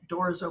doesn't like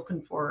doors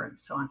open for her and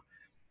so on.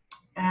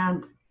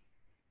 And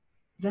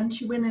then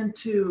she went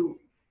into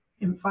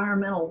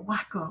environmental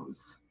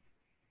wackos.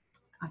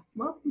 I said,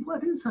 well,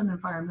 what is an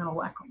environmental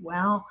wacko?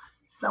 Well,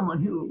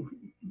 someone who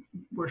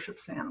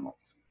worships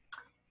animals.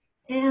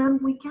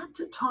 And we got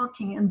to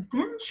talking, and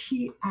then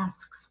she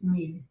asks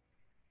me,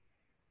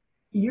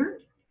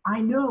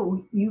 I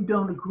know you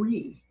don't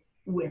agree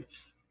with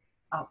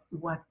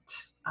what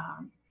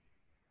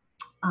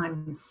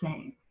I'm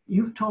saying.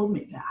 You've told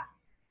me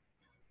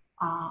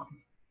that.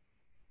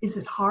 Is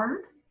it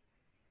hard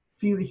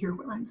for you to hear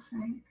what I'm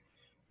saying?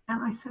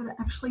 And I said,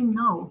 actually,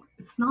 no,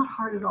 it's not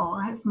hard at all.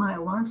 I have my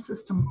alarm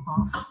system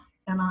off,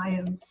 and I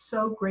am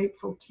so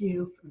grateful to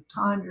you for the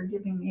time you're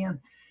giving me.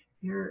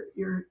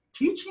 you're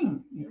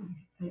teaching.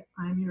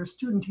 I'm your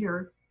student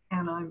here,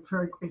 and I'm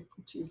very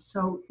grateful to you.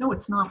 So no,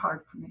 it's not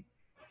hard for me.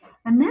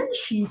 And then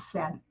she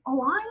said,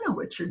 oh, I know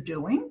what you're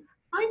doing.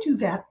 I do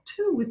that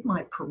too with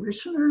my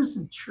parishioners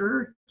in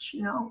church.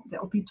 You know,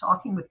 they'll be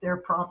talking with their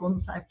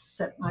problems. I have to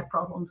set my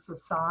problems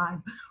aside.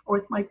 Or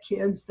with my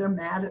kids, they're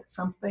mad at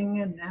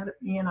something and mad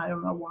at me, and I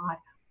don't know why.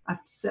 I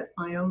have to set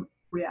my own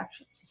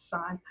reactions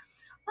aside.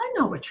 I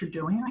know what you're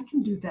doing. I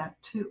can do that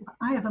too.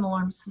 I have an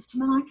alarm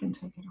system and I can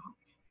take it off.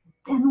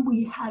 Then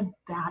we had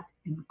that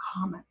in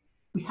common.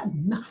 We had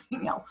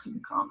nothing else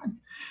in common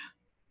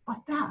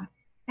but that.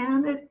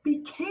 And it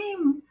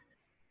became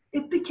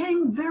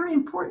a very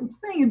important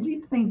thing, a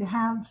deep thing to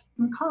have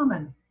in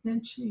common.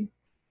 And she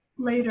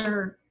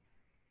later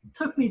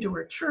took me to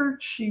her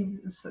church. She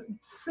was a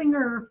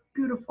singer,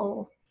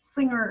 beautiful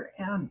singer,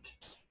 and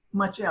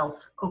much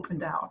else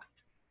opened out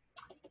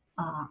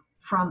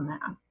from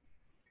that.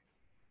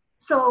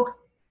 So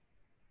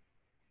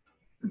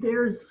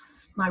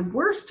there's my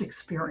worst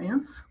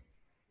experience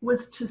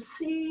was to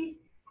see,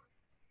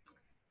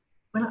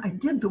 when I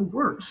did the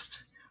worst,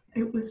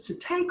 it was to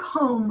take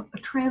home a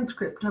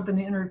transcript of an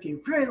interview,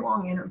 very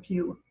long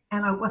interview,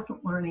 and I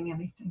wasn't learning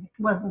anything.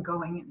 It wasn't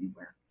going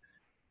anywhere.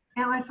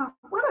 And I thought,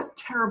 what a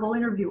terrible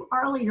interview.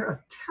 Arlie, you're a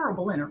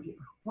terrible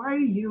interviewer. Why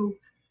is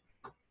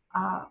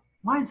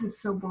this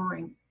so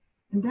boring?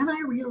 And then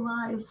I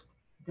realized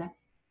that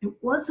it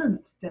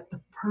wasn't that the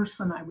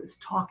person I was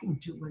talking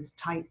to was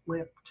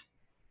tight-lipped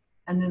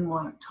and didn't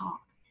want to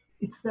talk.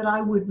 It's that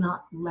I would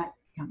not let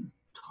him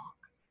talk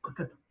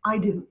because I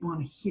didn't want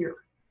to hear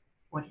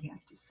what he had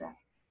to say.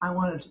 I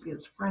wanted to be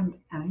his friend,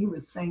 and he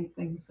was saying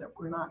things that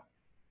were not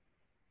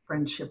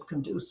friendship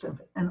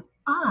conducive. And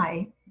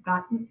I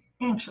got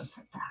anxious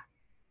at that.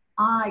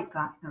 I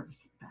got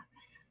nervous at that.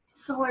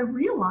 So I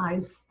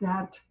realized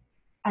that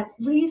at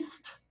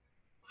least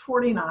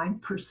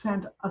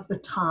 49% of the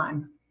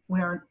time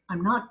where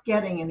I'm not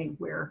getting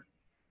anywhere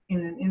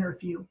in an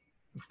interview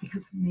is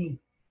because of me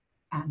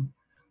and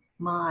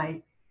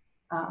my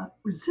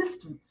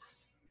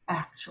resistance,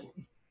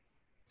 actually.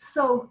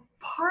 So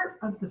part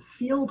of the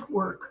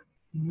fieldwork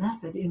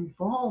method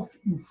involves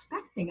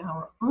inspecting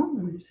our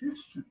own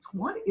resistance.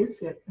 What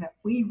is it that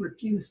we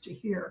refuse to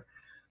hear?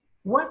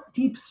 What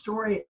deep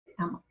story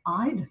am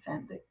I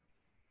defending?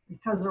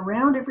 Because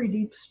around every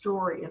deep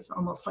story is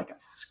almost like a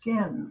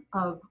skin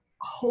of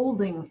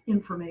holding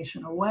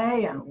information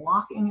away and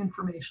locking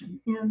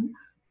information in,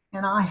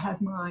 and I had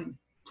mine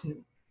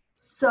too.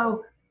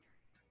 So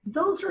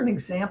those are an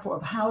example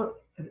of how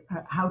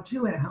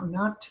to and how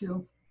not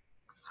to.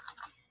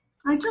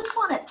 I just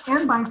want to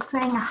end by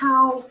saying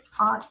how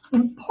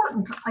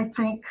important I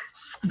think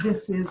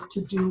this is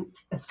to do,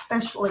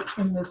 especially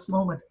in this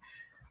moment.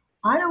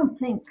 I don't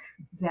think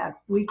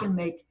that we can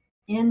make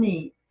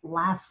any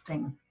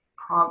lasting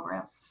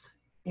progress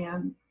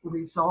in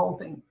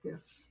resolving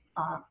this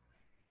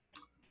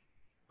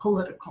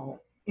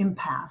political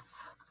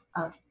impasse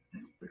that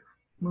we're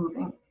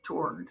moving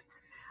toward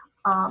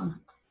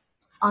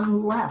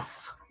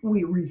unless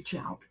we reach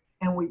out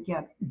and we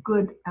get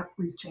good at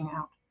reaching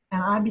out.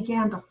 And I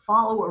began to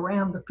follow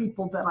around the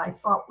people that I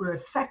thought were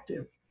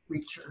effective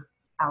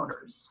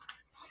reacher-outers.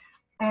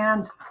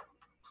 And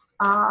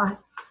I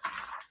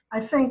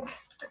think,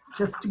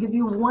 just to give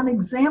you one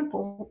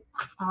example,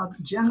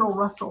 General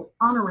Russell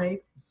Honore,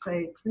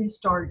 say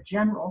 3-star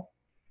general,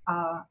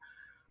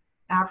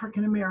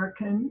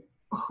 African-American,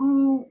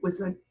 who was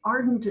an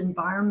ardent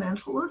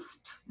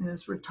environmentalist. In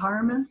his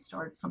retirement,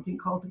 started something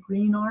called the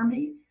Green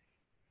Army.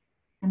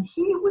 And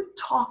he would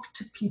talk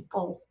to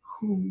people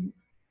who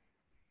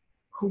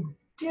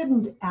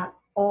didn't at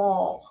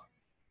all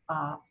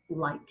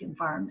like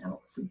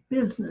environmentalism,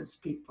 business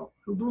people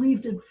who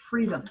believed in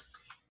freedom.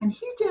 And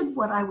he did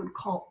what I would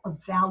call a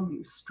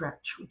value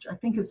stretch, which I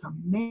think is a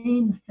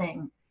main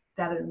thing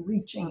that in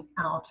reaching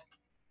out,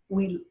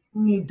 we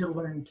need to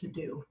learn to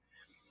do.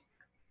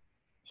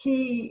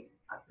 He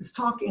was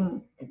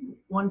talking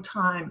one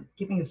time,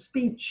 giving a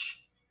speech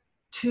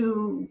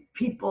to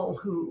people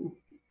who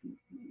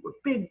were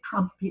big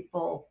Trump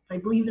people. They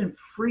believed in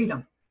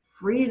freedom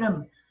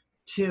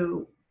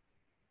to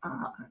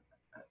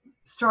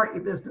start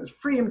your business,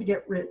 freedom to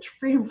get rich,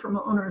 freedom from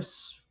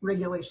onerous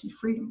regulations,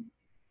 freedom.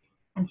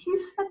 And he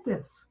said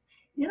this,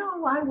 you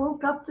know, I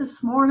woke up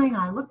this morning,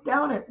 I looked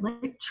out at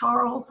Lake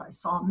Charles, I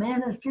saw a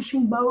man in a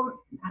fishing boat,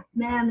 that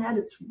man had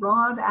his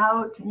rod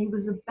out, and he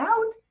was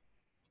about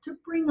to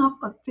bring up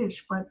a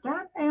fish, but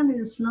that man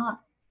is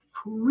not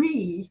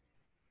free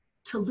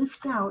to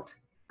lift out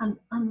an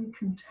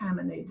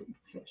uncontaminated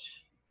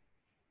fish.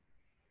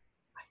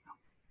 I know.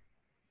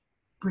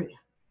 Brilliant.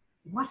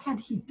 What had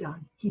he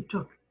done? He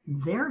took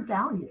their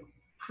value,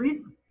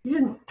 freedom. He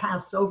didn't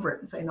pass over it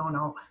and say,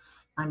 no,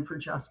 I'm for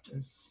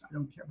justice, I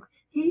don't care about it.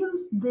 He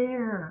used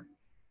their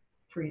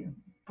freedom,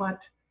 but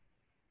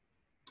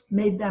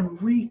made them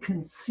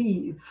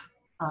reconceive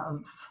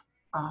of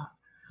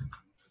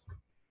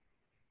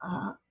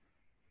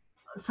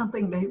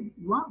something they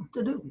love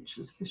to do, which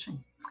is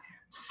fishing.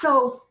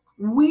 So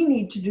we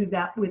need to do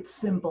that with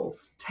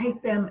symbols,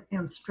 take them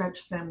and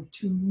stretch them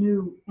to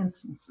new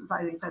instances.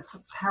 I think that's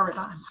a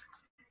paradigm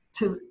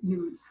to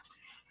use.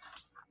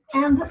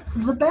 And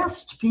the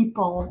best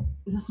people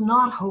is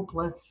not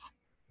hopeless.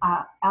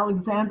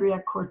 Alexandria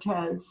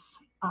Cortez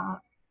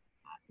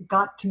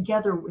got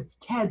together with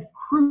Ted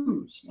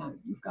Cruz, now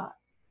you've got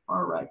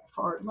far right,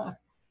 far left,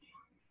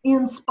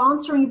 in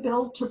sponsoring a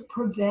bill to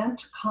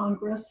prevent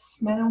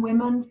congressmen and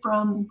women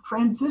from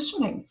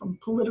transitioning from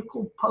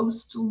political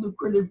posts to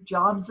lucrative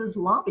jobs as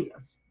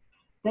lobbyists.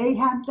 They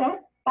had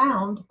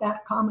found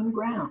that common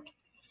ground.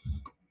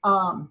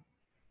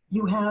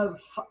 You have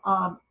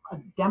a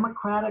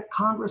Democratic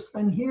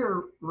congressman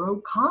here,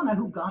 Ro Khanna,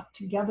 who got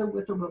together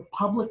with a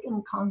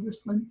Republican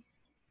congressman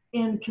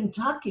in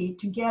Kentucky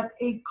to get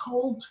a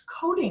cold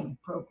coding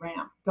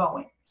program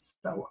going.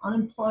 So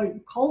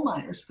unemployed coal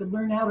miners could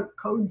learn how to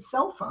code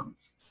cell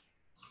phones.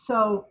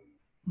 So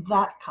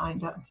that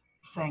kind of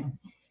thing.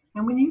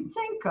 And when you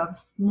think of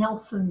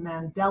Nelson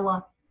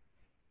Mandela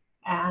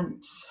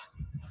and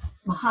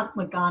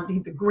Mahatma Gandhi,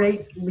 the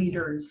great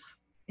leaders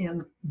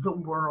in the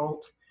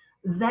world,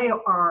 they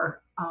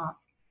are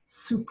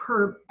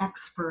superb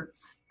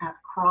experts at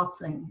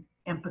crossing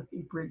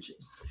empathy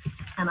bridges.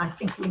 And I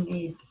think we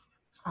need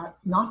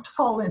not to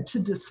fall into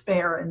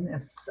despair in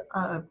this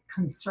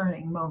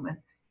concerning moment,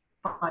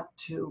 but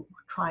to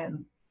try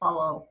and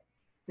follow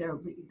their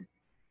lead.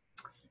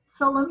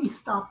 So let me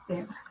stop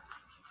there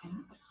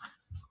and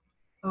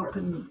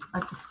open a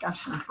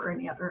discussion for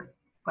any other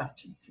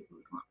questions you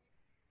would want.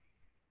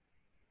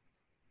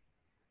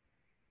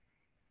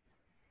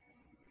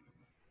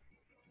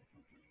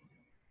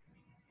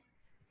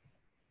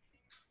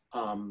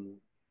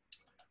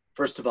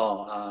 First of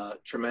all,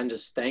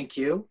 tremendous thank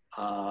you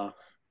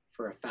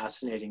for a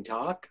fascinating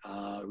talk.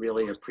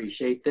 Really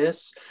appreciate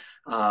this.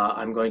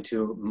 I'm going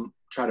to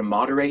try to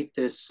moderate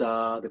this,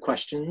 the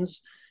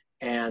questions,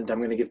 and I'm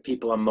going to give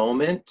people a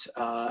moment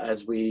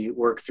as we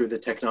work through the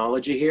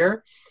technology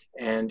here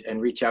and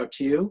reach out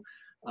to you.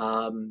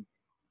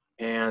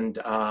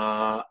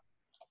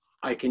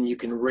 You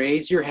can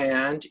raise your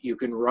hand, you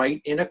can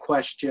write in a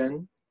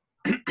question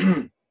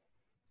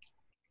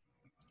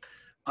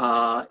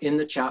in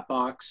the chat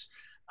box.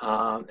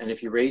 And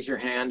if you raise your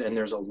hand, and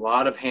there's a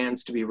lot of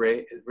hands to be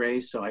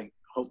raised, so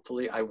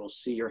hopefully I will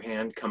see your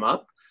hand come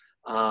up.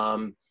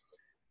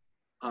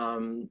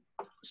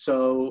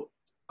 So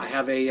I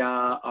have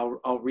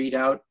I'll read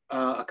out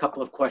a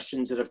couple of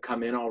questions that have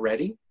come in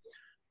already.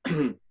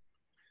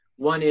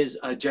 One is,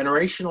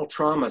 generational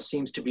trauma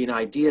seems to be an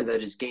idea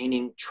that is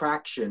gaining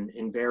traction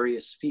in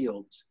various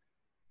fields.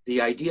 The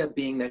idea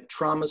being that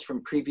traumas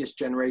from previous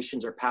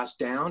generations are passed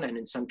down, and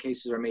in some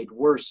cases are made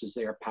worse as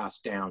they are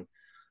passed down.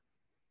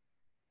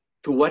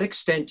 To what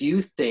extent do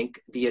you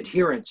think the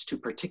adherence to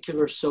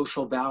particular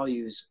social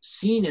values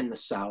seen in the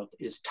South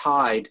is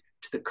tied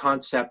to the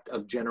concept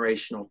of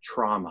generational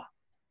trauma?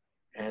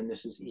 And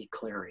this is E.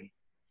 Clary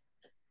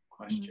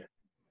question.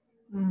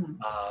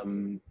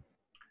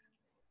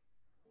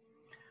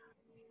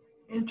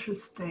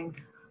 Interesting.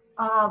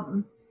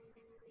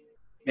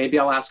 Maybe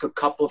I'll ask a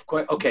couple of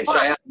questions. Okay, so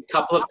I ask a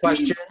couple of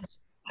questions,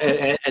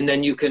 and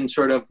then you can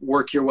sort of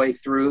work your way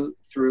through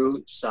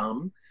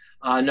some.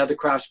 Another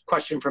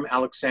question from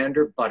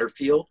Alexander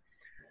Butterfield.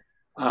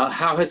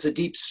 How has the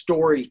deep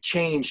story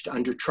changed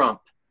under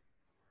Trump?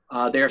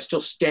 They are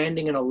still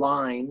standing in a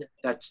line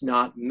that's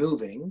not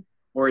moving,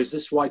 or is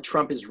this why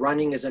Trump is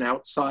running as an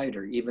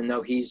outsider, even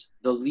though he's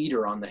the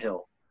leader on the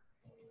Hill?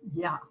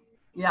 Yeah.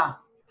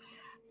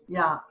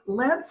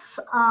 Let's,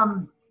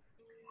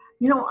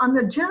 you know, on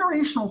the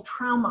generational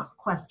trauma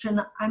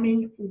question, I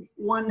mean,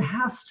 one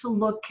has to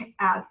look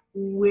at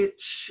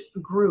which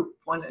group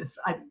one is.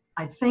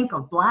 I think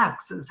of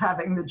Blacks as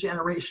having the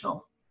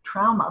generational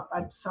trauma,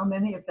 but so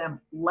many of them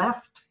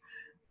left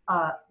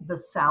the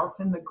South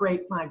in the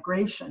Great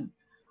Migration.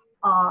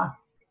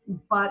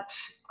 But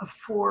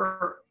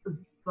for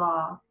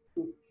the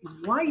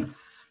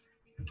whites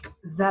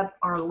that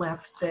are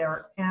left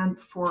there and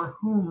for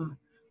whom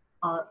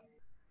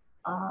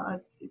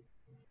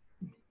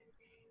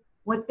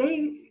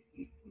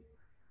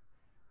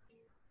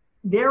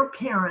their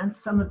parents,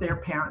 some of their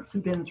parents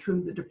have been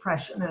through the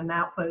Depression, and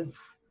that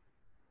was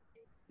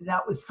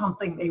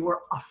something they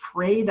were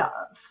afraid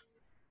of.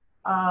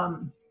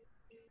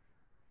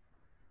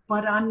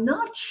 But I'm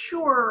not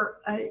sure,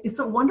 it's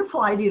a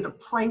wonderful idea to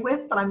play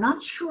with, but I'm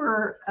not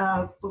sure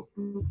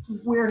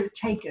where to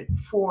take it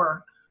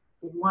for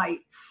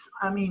whites.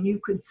 I mean, you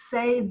could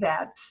say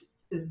that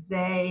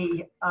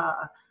they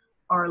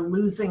are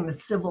losing the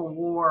Civil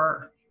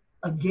War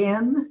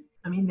again.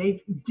 I mean,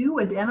 they do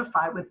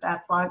identify with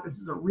that flag.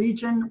 This is a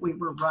region, we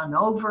were run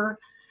over.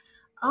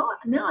 Oh,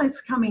 now it's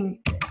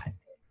coming.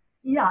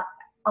 Yeah,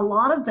 a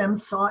lot of them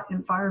saw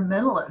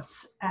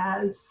environmentalists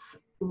as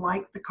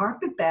like the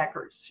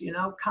carpetbaggers, you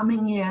know,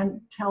 coming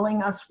in,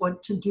 telling us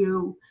what to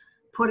do,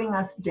 putting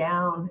us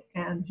down.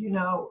 And, you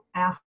know,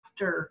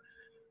 after,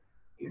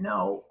 you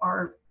know,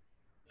 our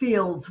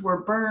fields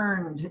were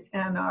burned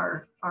and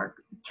our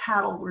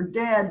cattle were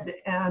dead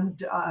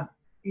and,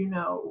 you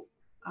know,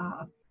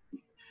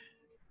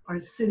 our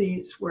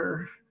cities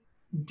were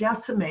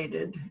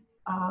decimated,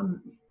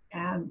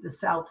 and the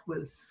South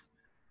was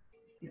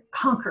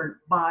conquered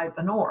by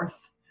the North,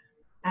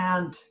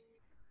 and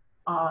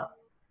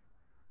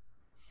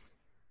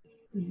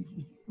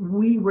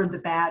we were the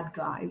bad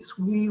guys.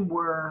 We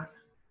were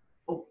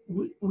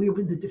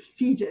the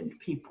defeated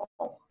people,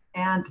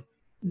 and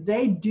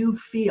they do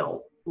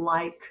feel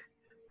like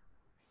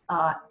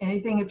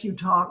anything. If you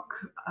talk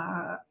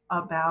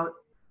about,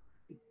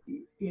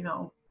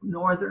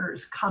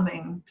 Northerners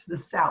coming to the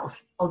South,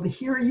 oh,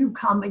 here you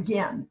come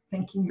again,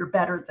 thinking you're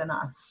better than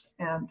us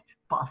and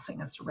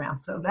bossing us around.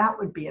 So that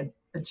would be a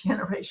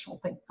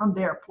generational thing from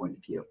their point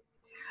of view.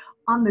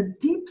 On the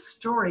deep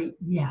story,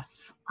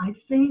 yes, I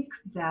think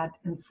that,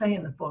 and say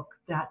in the book,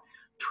 that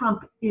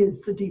Trump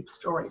is the deep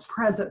story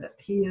president.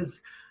 He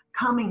is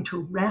coming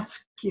to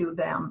rescue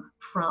them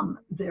from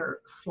their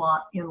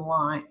slot in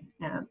line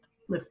and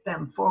lift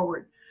them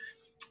forward.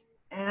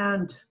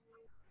 And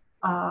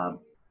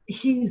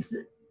he's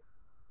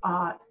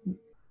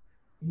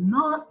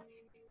not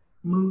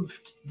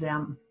moved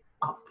them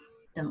up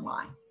in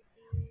line.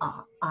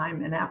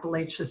 I'm in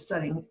Appalachia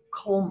studying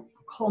coal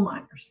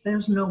miners.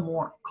 There's no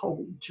more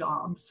coal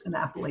jobs in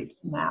Appalachia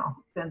now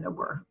than there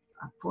were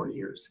 4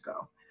 years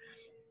ago.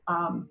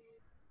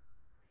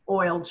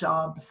 Oil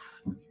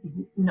jobs,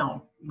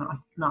 no,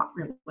 not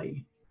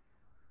really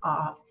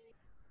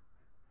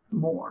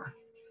more.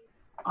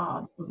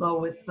 Though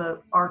with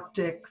the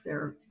Arctic,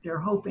 they're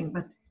hoping,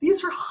 but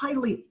these are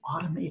highly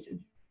automated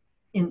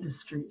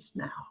industries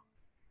now.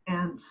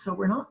 And so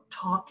we're not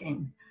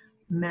talking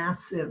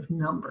massive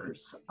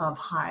numbers of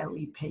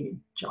highly paid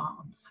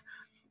jobs.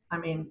 I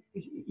mean,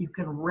 you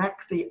can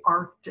wreck the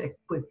Arctic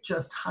with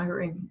just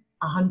hiring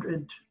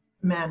 100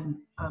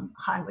 men on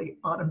highly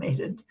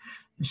automated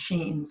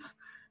machines.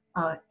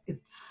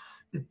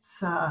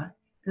 It's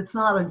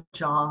not a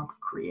job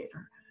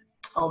creator,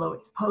 although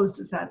it's posed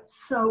as that.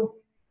 So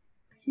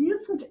he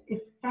isn't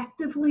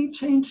effectively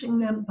changing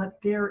them, but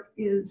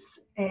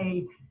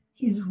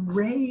he's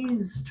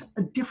raised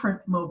a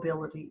different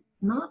mobility,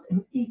 not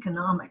an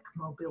economic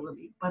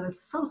mobility, but a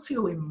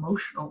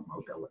socio-emotional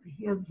mobility.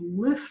 He has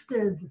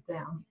lifted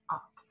them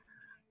up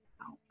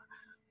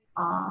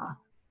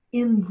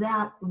in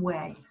that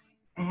way,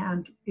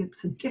 and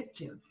it's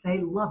addictive. They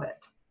love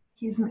it.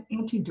 He's an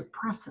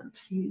antidepressant.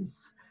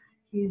 He's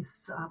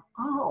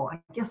oh, I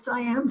guess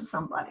I am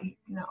somebody.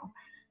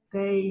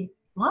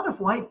 A lot of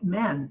white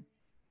men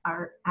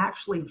are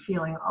actually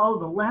feeling, oh,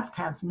 the left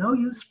has no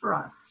use for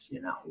us.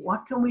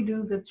 What can we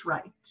do that's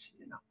right?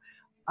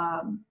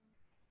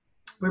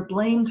 We're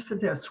blamed for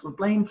this, we're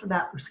blamed for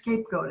that, we're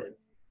scapegoated.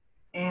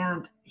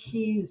 And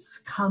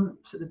he's come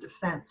to the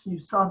defense. And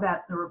you saw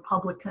that in the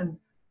Republican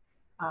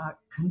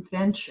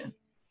convention.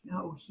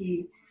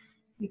 He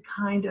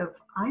kind of,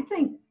 I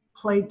think,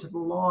 played to the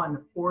law and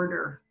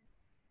order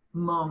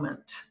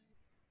moment.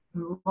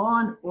 Law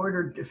and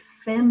order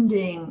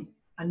defending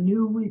a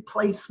new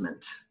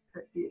replacement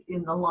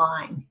in the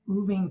line,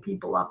 moving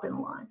people up in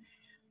line.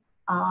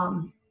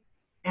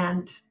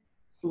 And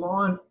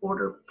law and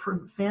order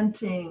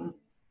preventing,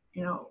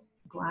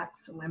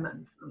 blacks and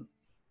women from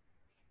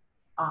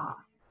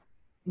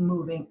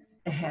moving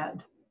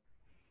ahead.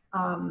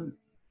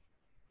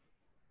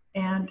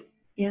 And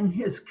in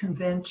his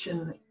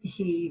convention,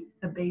 he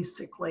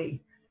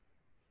basically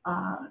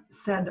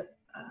said,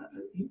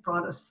 he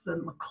brought us the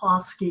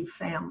McCloskey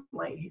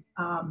family,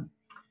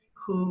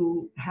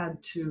 who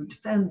had to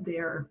defend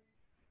their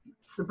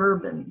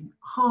suburban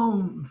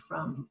home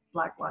from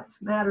Black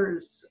Lives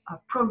Matters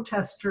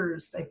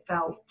protesters, they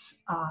felt.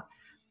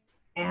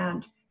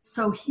 And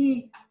so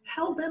he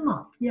held them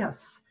up.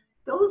 Yes,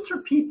 those are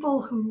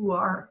people who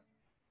are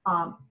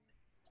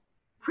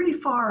pretty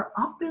far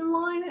up in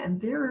line, and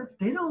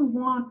they don't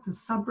want the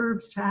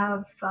suburbs to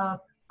have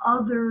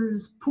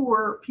others,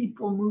 poor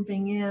people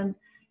moving in.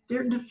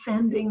 They're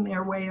defending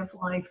their way of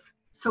life.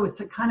 So it's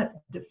a kind of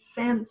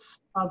defense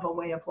of a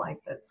way of life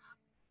that's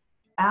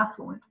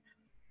affluent.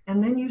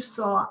 And then you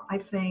saw, I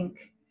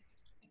think,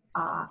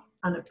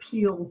 an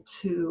appeal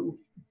to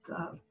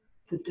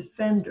the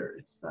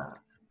defenders, the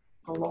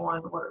law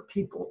and order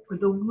people, or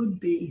the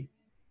would-be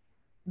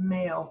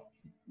male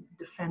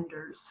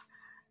defenders.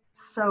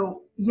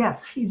 So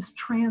yes, he's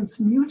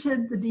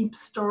transmuted the deep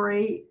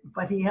story,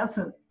 but he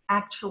hasn't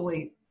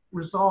actually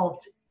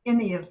resolved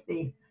any of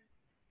the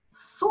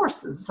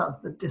sources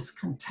of the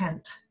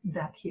discontent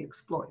that he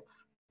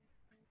exploits.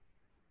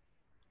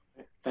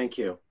 Thank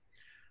you.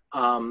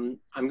 I'm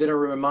going to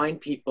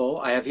remind people,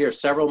 I have here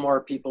several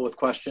more people with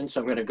questions,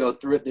 so I'm going to go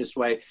through it this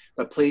way,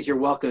 but please, you're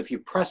welcome. If you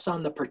press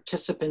on the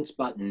participants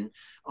button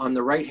on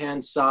the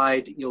right-hand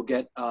side, you'll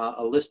get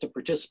a list of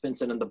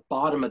participants, and on the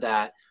bottom of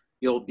that,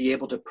 you'll be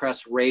able to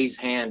press raise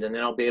hand, and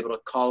then I'll be able to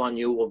call on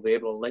you. We'll be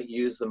able to let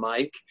you use the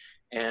mic,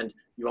 and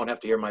you won't have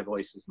to hear my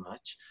voice as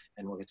much,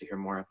 and we'll get to hear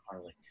more of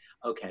Arlie.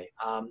 Okay,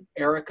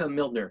 Erica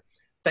Mildner,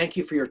 thank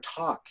you for your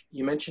talk.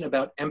 You mentioned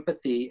about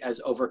empathy as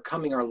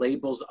overcoming our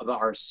labels of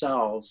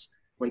ourselves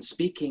when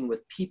speaking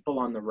with people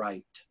on the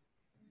right.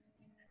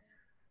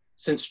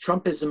 Since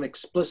Trumpism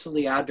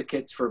explicitly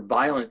advocates for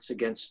violence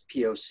against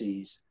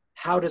POCs,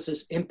 how does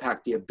this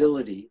impact the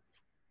ability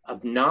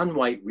of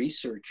non-white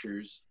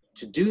researchers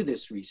to do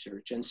this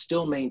research and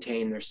still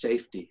maintain their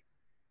safety?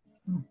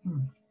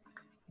 Mm-hmm.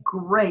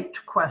 Great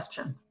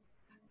question.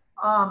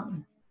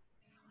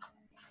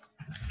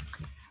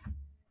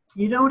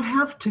 You don't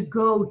have to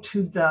go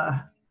to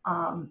the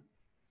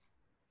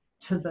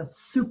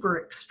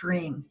super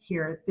extreme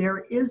here.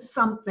 There is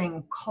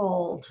something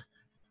called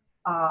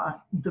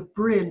the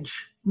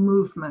bridge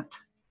movement.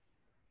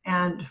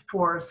 And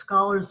for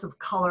scholars of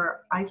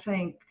color, I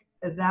think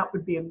that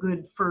would be a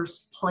good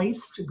first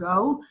place to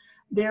go.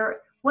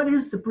 What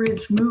is the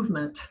bridge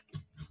movement?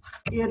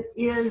 It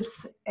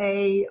is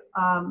a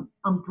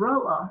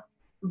umbrella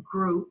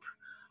group,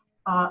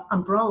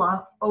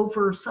 umbrella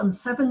over some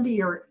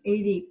 70 or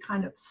 80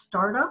 kind of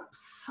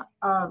startups,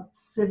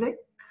 civic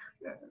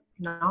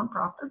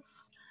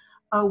nonprofits,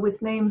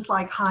 with names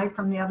like Hi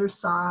from the Other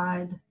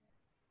Side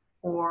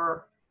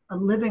or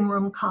Living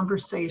Room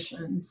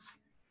Conversations.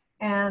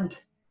 And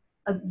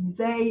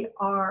they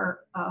are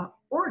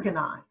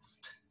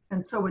organized.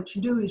 And so what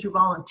you do is you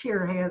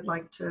volunteer, hey, I'd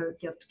like to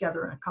get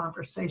together in a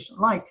conversation,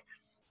 like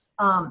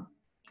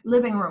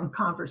Living Room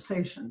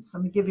Conversations.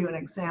 Let me give you an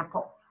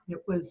example.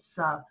 It was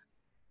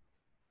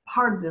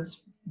part of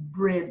this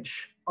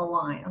Bridge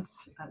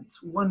Alliance.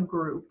 It's one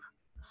group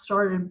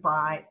started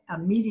by a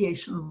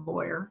mediation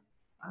lawyer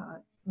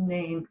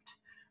named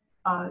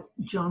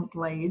Joan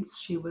Blades.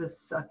 She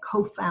was a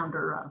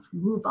co-founder of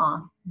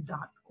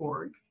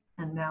MoveOn.org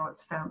and now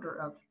is founder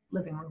of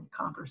Living Room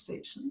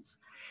Conversations.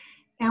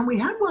 And we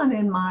had one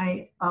in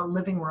my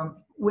living room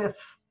with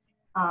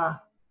a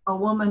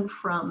woman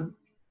from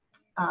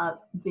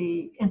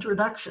the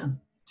introduction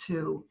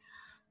to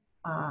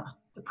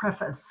the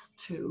preface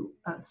to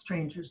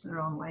Strangers in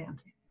Their Own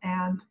Land.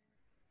 And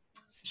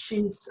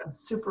she's a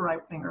super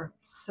right-winger.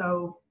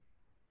 So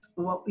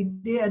what we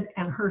did,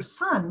 and her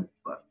son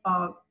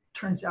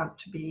turns out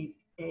to be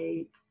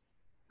a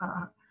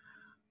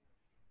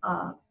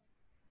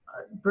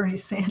Bernie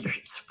Sanders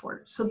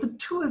supporter. So the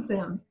two of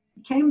them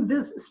came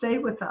visit, stay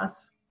with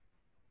us.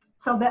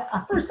 So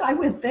that first I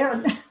went there,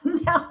 and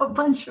now a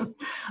bunch of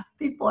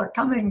people are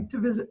coming to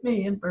visit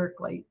me in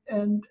Berkeley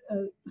and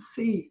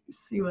see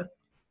what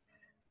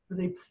the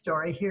deep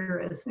story here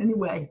is.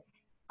 Anyway,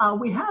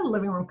 we had a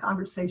living room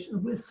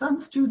conversation with some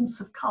students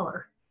of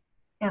color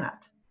in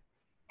it.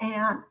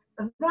 And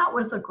that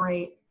was a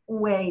great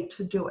way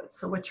to do it.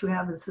 So what you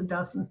have is a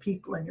dozen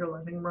people in your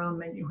living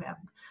room, and you have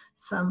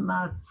some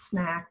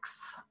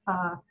snacks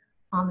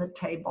on the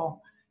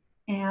table.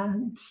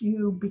 And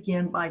you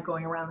begin by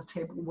going around the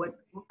table. What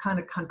kind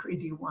of country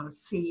do you want to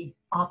see?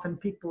 Often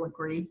people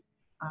agree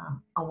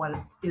on what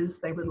it is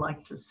they would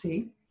like to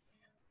see.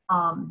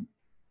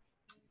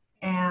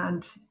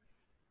 And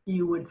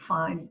you would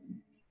find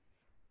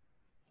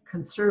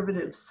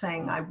conservatives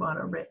saying, I want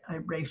a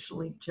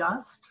racially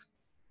just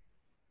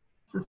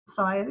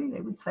society. They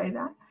would say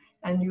that.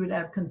 And you would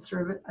have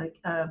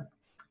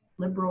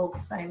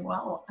liberals saying,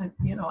 well, I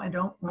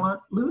don't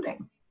want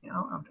looting.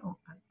 I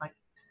like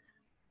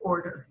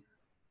order.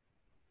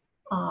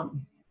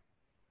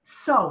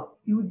 So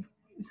you would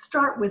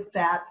start with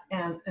that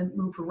and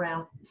move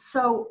around.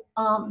 So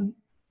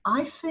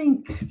I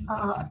think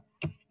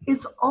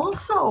it's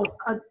also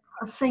a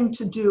thing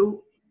to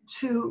do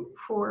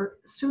for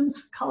students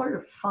of color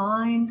to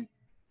find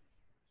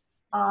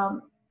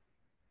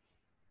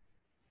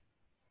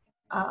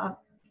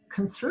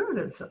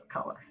conservatives of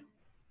color.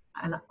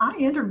 And I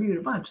interviewed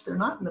a bunch. They're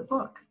not in the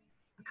book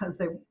because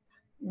they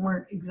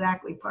weren't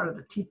exactly part of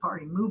the Tea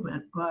Party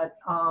movement, but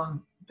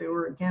they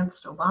were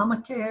against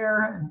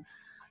Obamacare and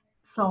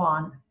so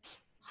on.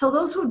 So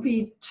those would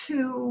be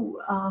two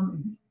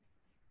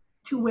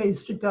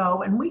ways to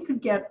go. And we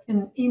could get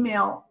an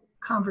email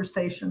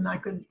conversation. I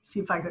could see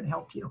if I could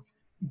help you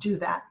do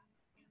that.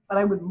 But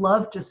I would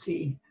love to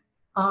see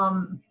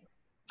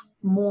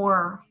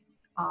more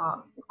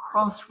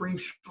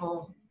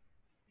cross-racial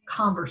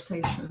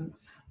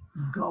conversations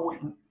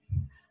going.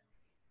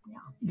 Yeah,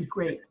 it'd be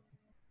great.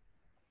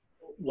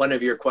 One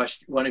of your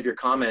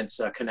comments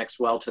connects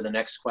well to the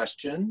next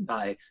question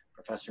by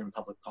Professor in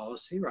Public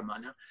Policy,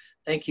 Ramana.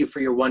 Thank you for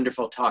your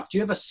wonderful talk. Do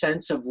you have a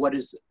sense of what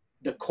is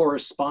the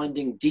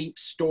corresponding deep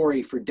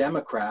story for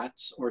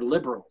Democrats or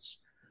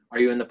liberals? Are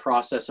you in the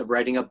process of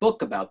writing a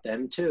book about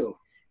them too?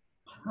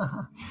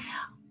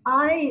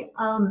 I,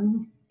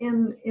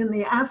 in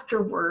the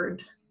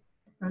afterword,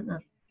 or the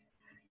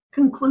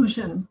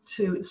conclusion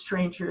to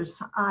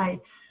Strangers, I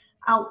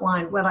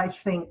outlined what I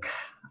think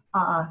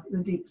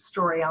the deep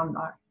story on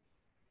the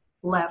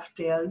left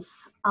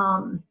is.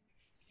 I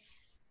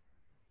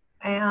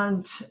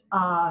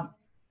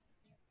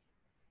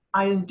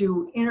didn't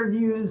do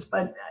interviews,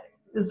 but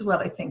this is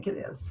what I think it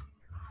is.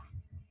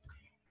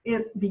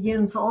 It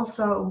begins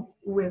also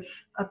with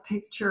a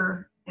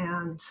picture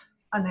and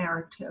a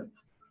narrative.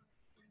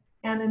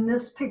 And in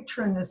this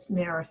picture and this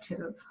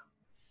narrative,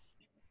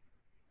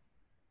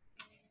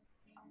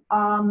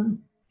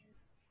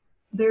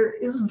 there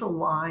isn't a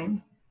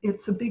line,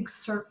 it's a big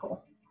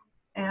circle.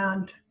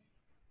 and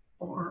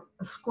or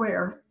a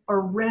square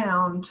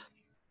around,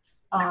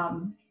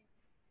 and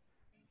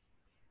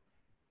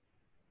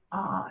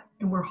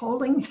we're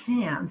holding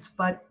hands,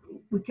 but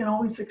we can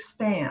always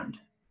expand.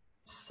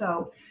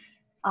 So,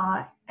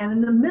 and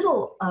in the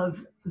middle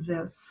of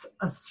this,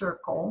 a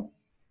circle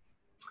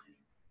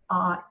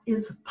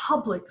is a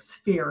public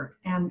sphere,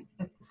 and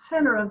at the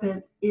center of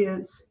it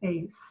is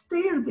a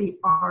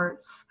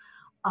state-of-the-art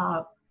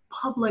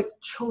public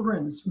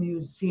children's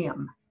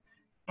museum.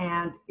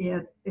 And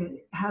it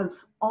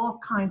has all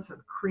kinds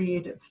of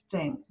creative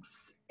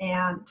things.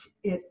 And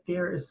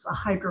there's a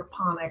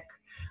hydroponic,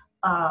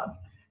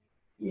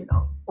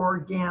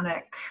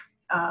 organic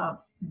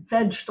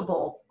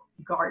vegetable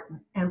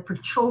garden, and for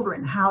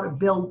children, how to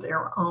build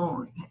their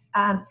own.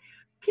 And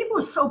people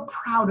are so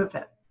proud of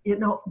it.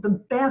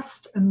 The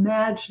best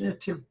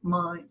imaginative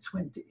minds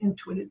went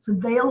into it. It's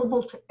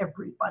available to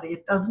everybody.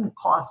 It doesn't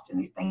cost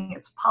anything.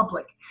 It's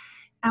public.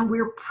 And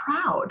we're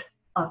proud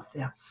of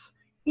this.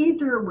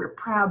 Either we're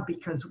proud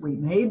because we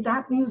made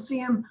that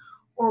museum,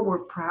 or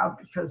we're proud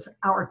because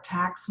our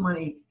tax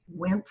money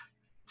went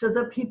to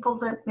the people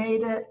that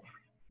made it.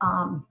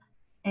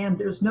 And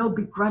there's no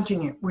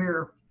begrudging it.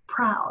 We're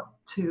proud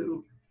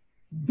to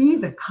be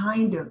the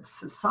kind of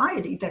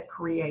society that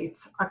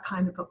creates a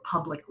kind of a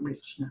public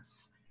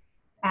richness.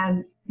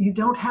 And you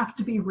don't have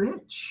to be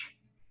rich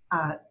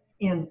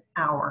in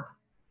our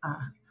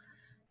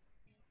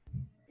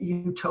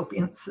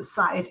utopian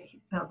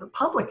society. Now, the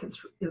public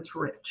is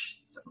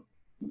rich, so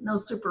no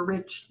super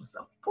rich,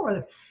 so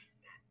poor.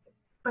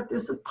 But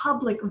there's a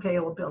public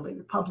availability,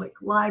 public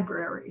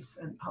libraries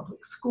and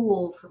public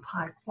schools of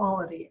high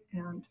quality.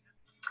 And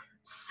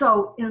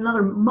so in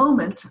another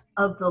moment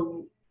of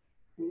the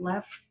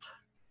left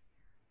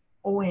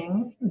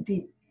wing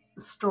deep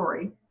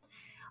story,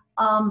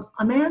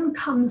 a man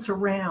comes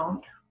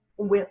around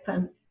with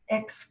an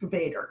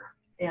excavator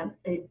and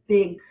a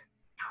big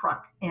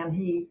truck, and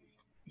he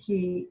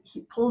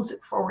pulls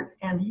it forward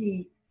and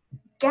he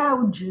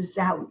gouges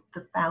out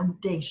the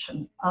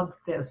foundation of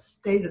this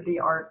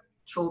state-of-the-art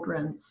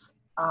children's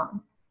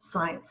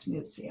science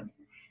museum,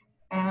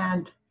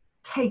 and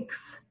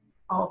takes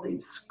all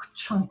these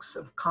chunks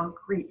of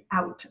concrete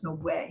out and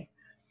away.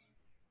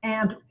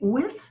 And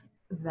with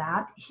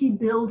that, he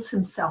builds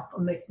himself a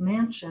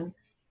McMansion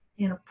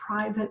in a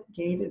private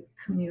gated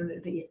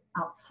community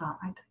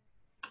outside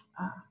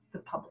the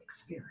public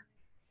sphere.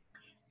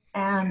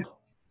 And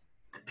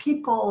the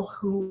people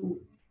who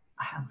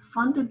have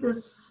funded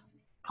this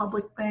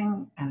public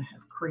thing and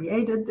have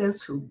created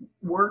this, who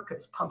work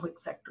as public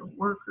sector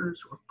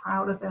workers, who are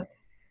proud of it,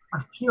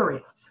 are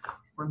furious.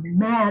 We're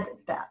mad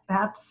at that.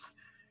 That's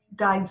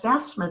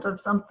divestment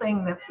of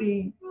something that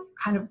we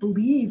kind of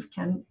believe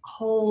can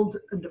hold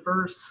a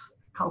diverse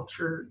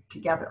culture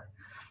together.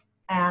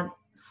 And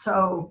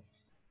so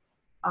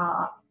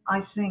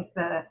I think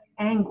the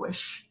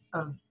anguish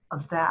of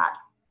that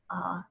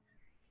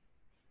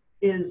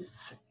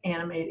is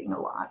animating a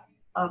lot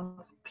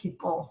of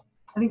people.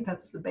 I think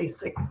that's the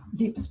basic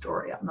deep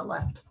story on the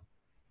left.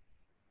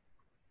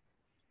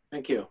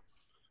 Thank you.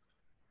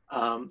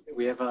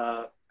 We have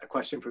a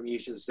question from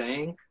Yisha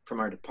Zhang from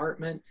our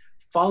department.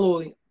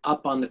 Following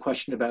up on the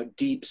question about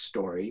deep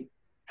story,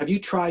 have you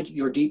tried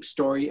your deep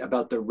story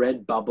about the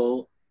red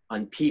bubble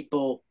on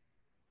people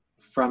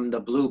from the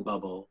blue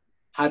bubble?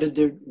 How did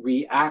they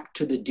react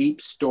to the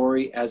deep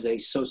story as a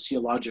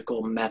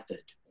sociological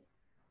method?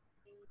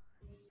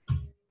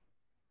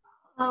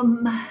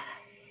 I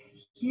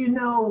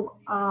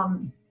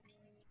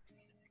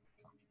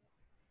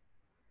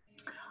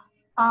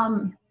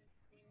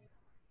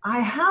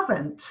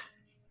haven't.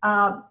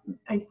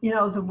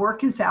 The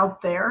work is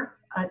out there.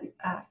 I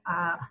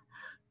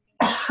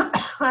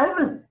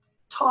haven't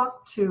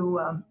talked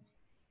to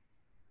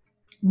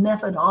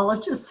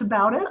methodologists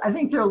about it. I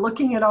think they're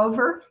looking it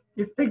over.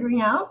 They're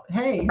figuring out,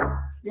 hey,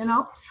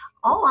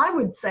 all I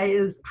would say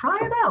is try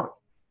it out.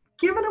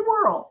 Give it a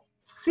whirl.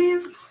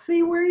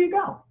 See where you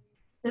go.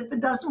 If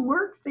it doesn't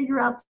work, figure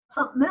out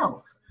something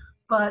else.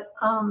 But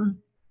I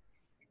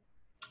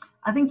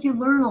think you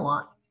learn a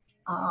lot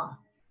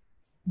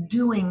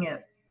doing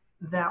it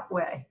that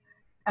way,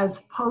 as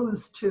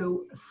opposed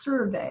to a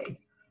survey.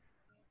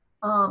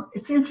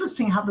 It's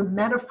interesting how the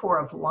metaphor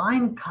of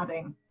line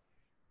cutting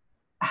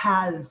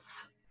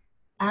has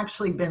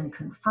actually been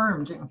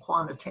confirmed in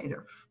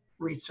quantitative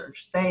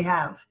research. They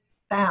have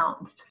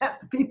found that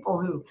the people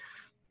who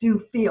do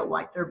feel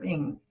like they're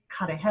being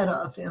cut ahead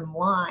of in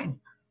line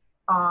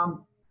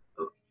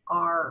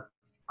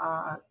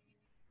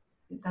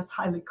that's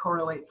highly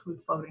correlated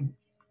with voting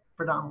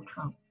for Donald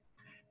Trump.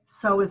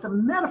 So as a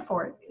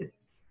metaphor,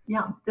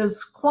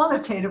 there's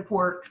quantitative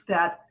work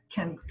that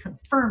can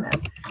confirm it,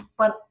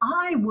 but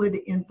I would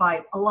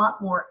invite a lot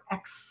more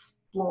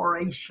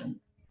exploration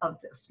of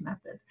this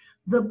method.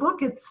 The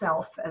book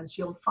itself, as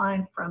you'll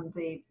find from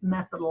the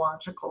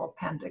methodological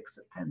appendix,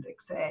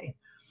 Appendix A,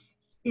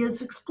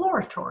 is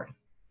exploratory.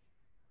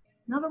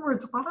 In other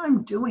words, what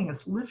I'm doing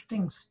is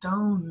lifting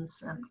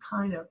stones and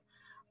kind of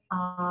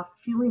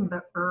feeling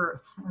the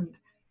earth and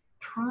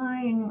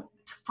trying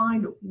to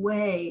find a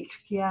way to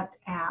get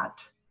at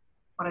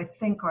what I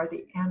think are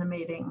the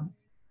animating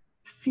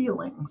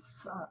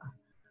feelings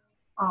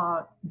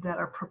that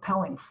are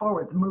propelling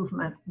forward the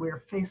movement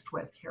we're faced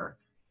with here.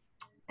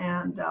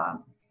 And I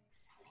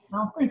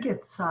don't think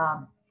it's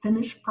a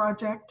finished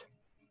project.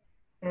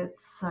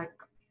 It's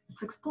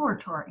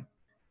exploratory.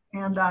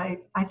 And I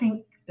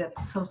think that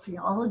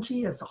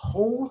sociology as a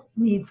whole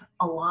needs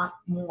a lot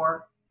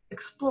more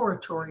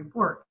exploratory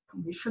work.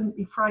 We shouldn't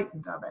be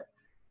frightened of it.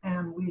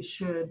 And we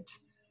should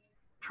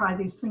try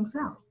these things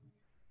out.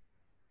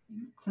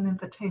 It's an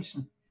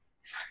invitation.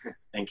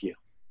 Thank you.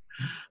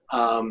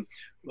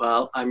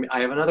 Well, I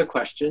have another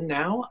question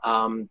now.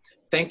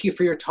 Thank you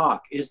for your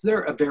talk. Is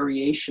there a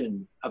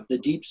variation of the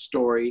deep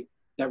story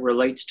that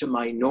relates to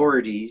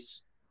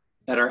minorities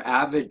that are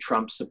avid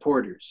Trump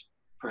supporters?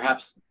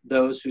 Perhaps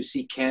those who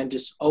see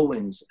Candace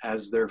Owens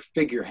as their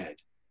figurehead?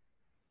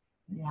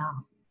 Yeah,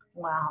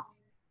 wow.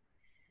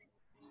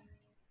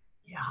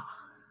 Yeah.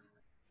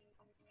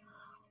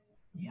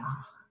 Yeah.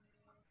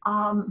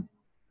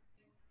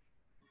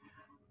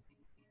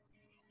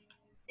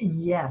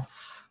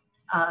 Yes.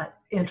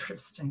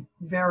 Interesting,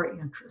 very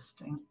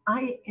interesting.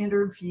 I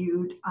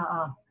interviewed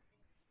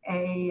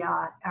a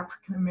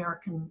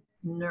African-American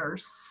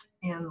nurse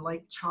in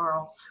Lake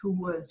Charles who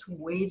was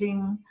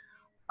waiting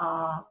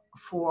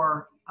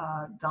for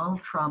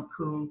Donald Trump,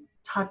 who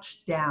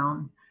touched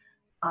down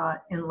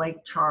in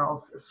Lake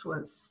Charles. This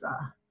was,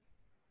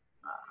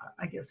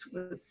 I guess it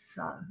was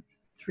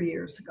 3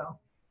 years ago.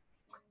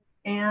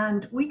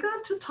 And we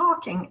got to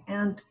talking,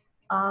 and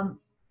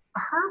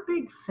her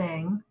big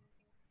thing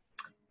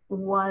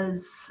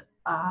was,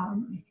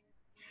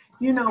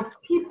 you know,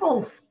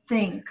 people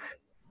think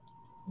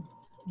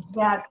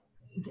that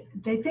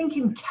they think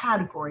in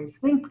categories.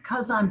 Think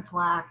because I'm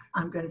Black,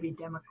 I'm going to be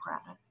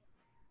Democratic.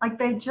 Like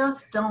they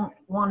just don't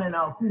want to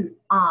know who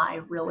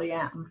I really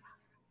am.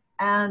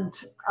 And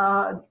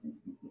I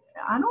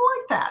don't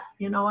like that.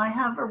 You know, I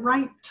have a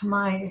right to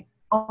my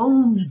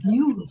own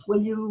views.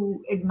 Will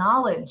you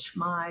acknowledge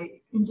my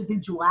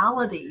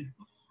individuality?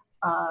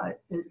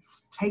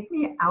 Take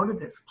me out of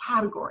this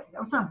category. That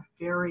was a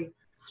very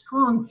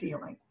strong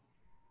feeling.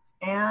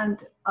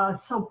 And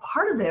so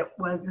part of it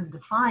was a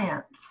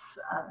defiance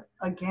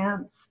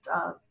against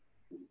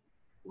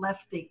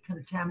lefty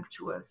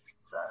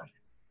contemptuous,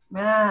 you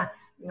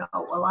know,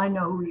 well, I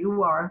know who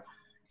you are.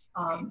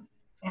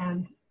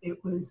 And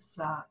it was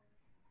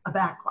a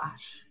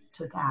backlash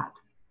to that.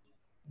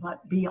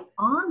 But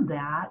beyond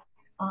that,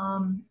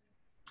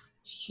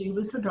 she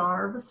was the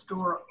daughter of a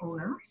store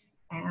owner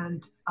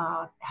and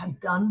had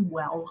done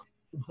well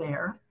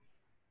there.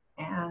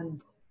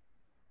 And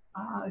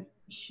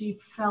she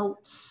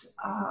felt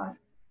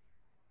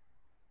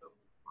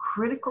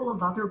critical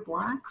of other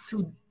Blacks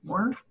who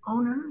weren't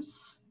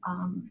owners.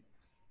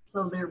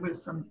 So there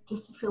was some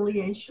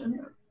disaffiliation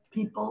of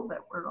people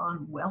that were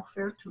on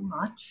welfare too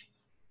much.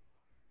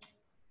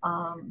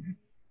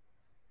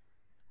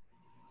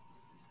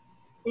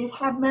 It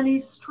had many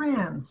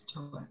strands to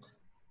it.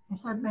 It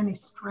had many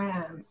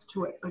strands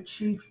to it, but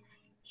she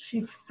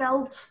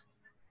felt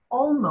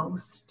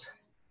almost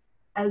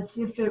as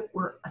if it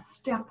were a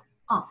step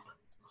up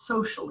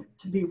socially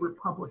to be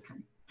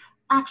Republican.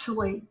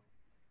 Actually,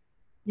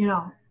 you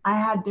know, I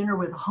had dinner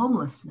with a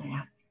homeless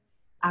man.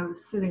 I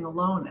was sitting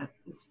alone at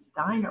this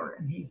diner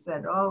and he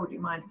said, "Oh, do you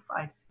mind if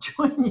I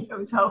join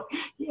you?" So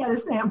he had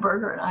his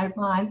hamburger and I had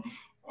mine.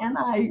 And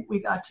we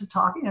got to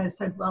talking. I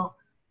said, "Well,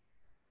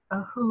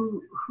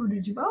 who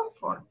did you vote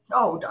for?" He said,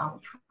 "Oh,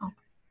 Donald Trump."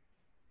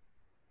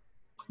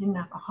 He didn't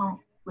have a home,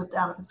 lived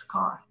out of his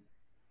car.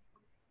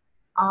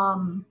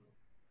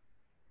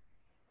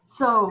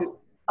 So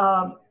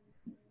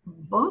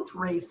both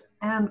race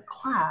and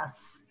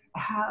class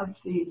have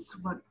these,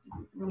 what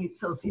we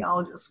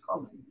sociologists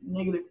call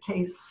negative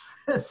case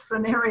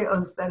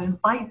scenarios that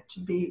invite to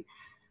be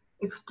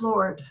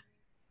explored.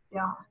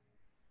 Yeah.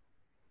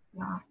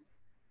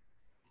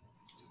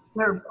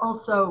 They're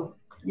also,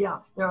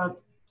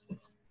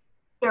 it's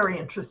very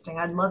interesting.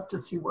 I'd love to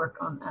see work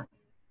on that.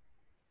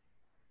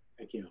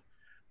 Thank you.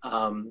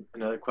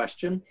 Another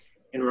question.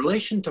 In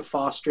relation to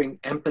fostering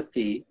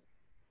empathy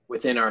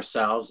within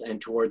ourselves and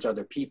towards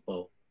other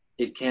people,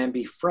 it can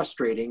be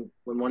frustrating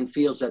when one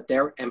feels that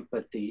their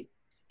empathy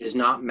is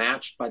not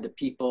matched by the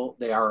people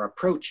they are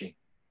approaching.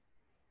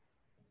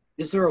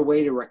 Is there a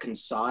way to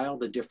reconcile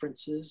the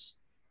differences?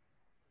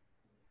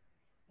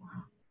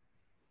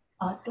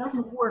 It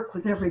doesn't work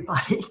with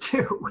everybody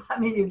too. I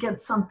mean, you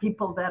get some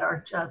people that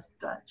are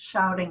just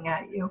shouting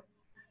at you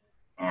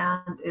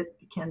and it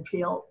can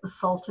feel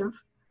assaultive.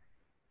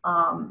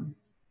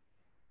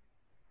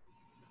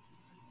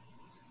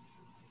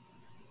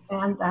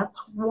 And that's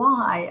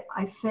why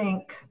I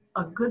think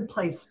a good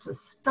place to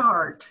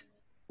start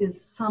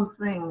is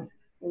something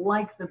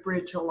like the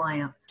Bridge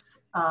Alliance,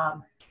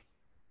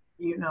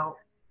 you know,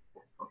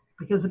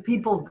 because the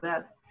people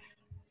that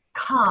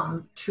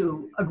come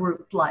to a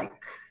group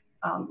like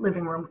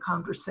Living Room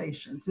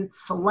Conversations,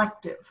 it's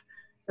selective.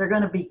 They're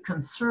going to be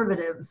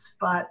conservatives,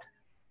 but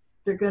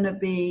they're going to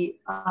be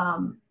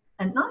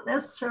and not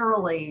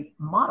necessarily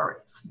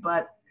moderates,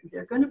 but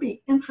they're going to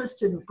be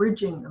interested in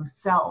bridging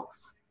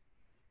themselves.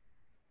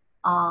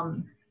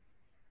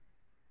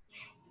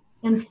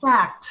 In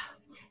fact,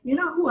 you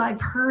know who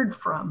I've heard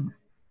from?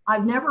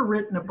 I've never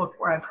written a book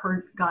where I've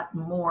gotten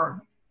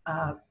more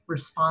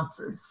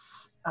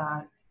responses,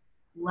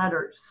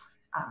 letters,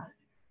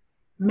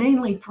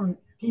 mainly from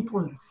people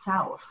in the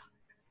South,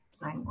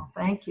 saying, well,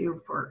 thank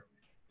you for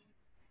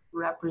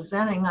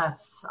representing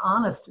us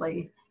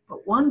honestly.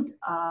 But one,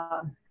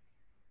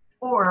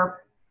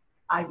 or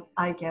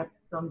I get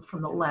them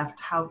from the left,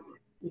 how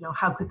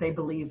could they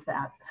believe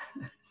that?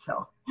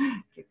 So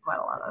get quite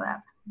a lot of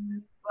that.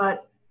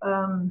 But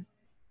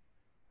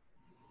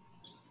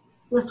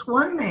this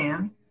one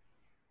man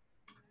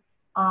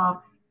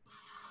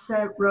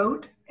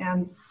wrote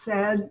and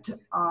said,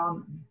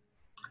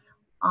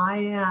 I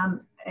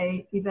am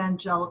an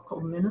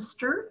evangelical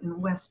minister in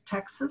West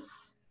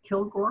Texas,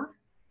 Kilgore,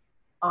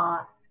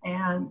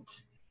 and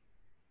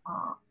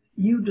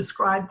you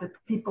described the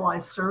people I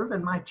serve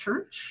in my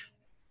church,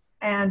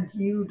 and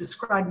you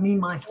described me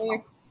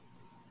myself.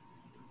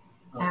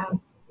 And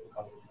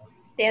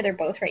yeah, they're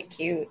both right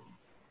cute.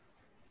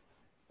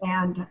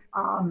 And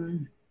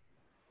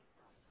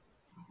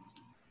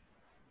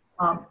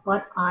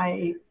but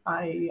I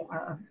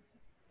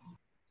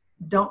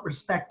don't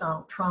respect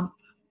Donald Trump,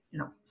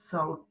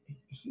 so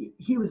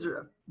he was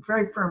a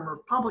very firm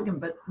Republican,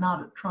 but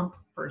not a Trump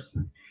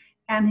person.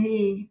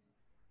 And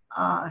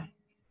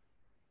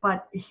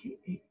but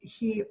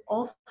he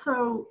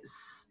also,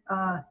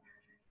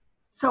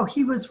 so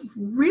he was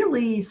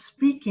really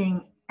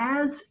speaking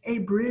as a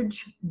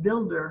bridge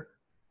builder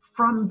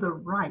from the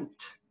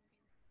right.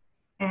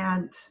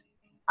 And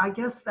I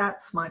guess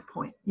that's my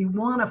point. You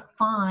want to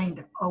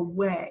find a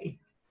way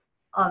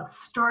of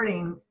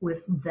starting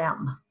with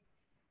them.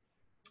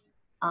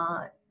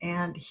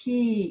 And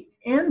he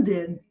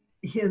ended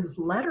his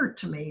letter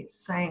to me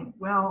saying,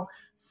 well,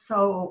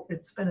 so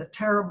it's been a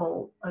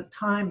terrible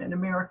time in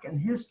American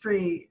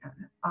history,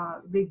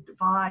 big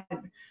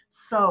divide.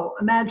 So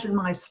imagine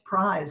my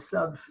surprise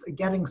of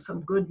getting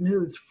some good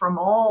news from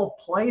all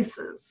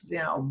places,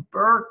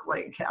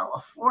 Berkeley,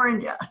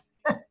 California.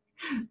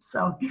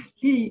 So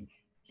he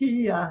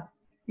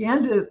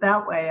ended it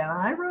that way. And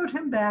I wrote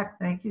him back,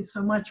 thank you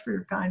so much for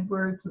your kind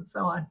words and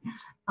so on,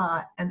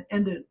 and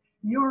ended,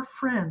 your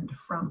friend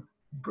from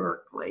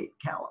Berkeley,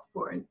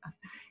 California.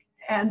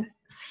 And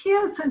he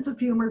had a sense of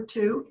humor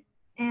too,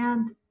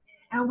 and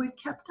we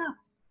kept up.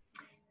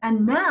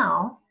 And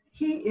now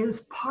he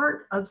is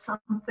part of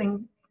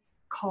something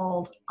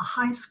called a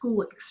high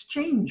school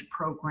exchange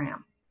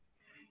program.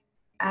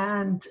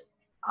 And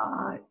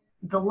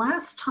the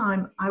last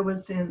time I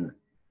was in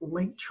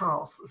Lake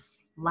Charles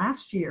was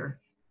last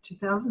year,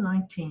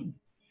 2019,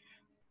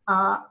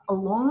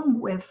 along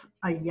with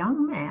a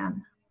young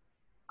man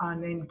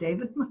named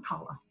David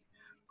McCullough,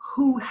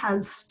 who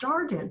has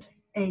started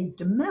a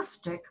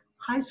domestic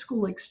high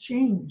school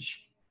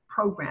exchange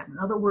program. In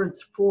other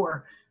words,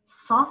 for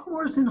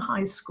sophomores in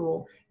high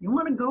school, you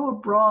want to go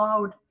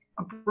abroad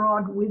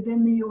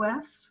within the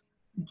US,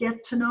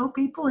 get to know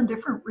people in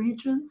different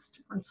regions,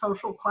 different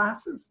social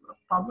classes,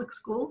 public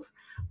schools,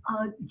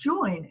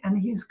 join. And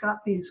he's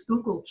got these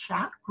Google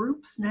chat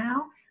groups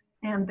now,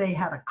 and they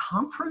had a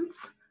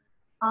conference,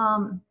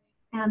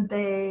 and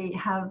they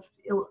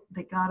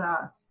got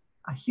a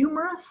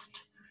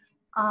humorist.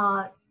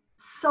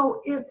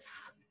 So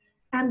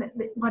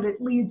what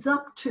it leads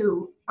up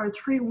to are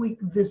 3-week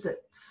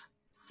visits.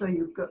 So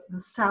the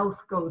South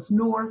goes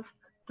north,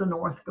 the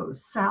North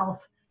goes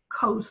south,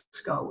 coasts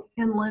go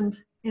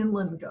inland,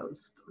 inland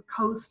goes to the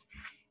coast,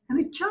 and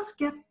they just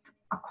get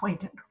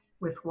acquainted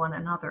with one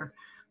another.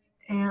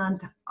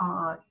 And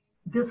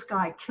this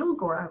guy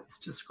Kilgore I was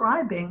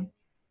describing,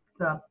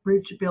 the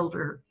bridge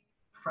builder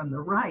from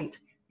the right,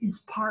 is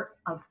part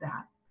of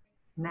that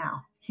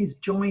now. He's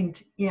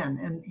joined in,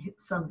 and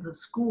some of the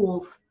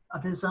schools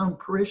of his own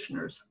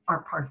parishioners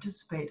are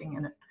participating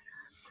in it.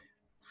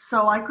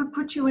 So I could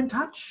put you in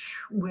touch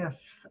with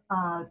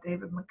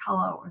David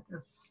McCullough, or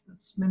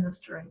this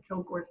minister in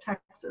Kilgore,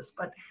 Texas,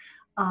 but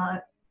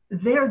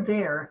they're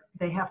there.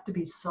 They have to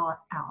be sought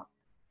out.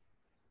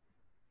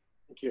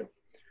 Thank you.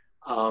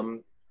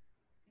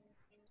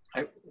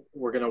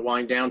 We're going to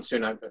wind down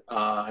soon.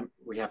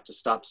 We have to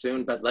stop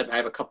soon, but I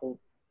have a couple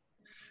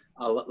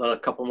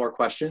more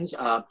questions.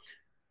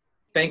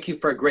 Thank you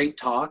for a great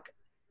talk.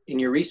 In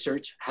your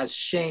research, has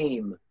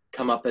shame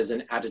come up as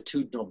an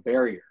attitudinal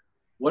barrier?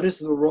 What is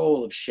the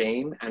role of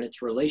shame and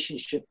its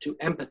relationship to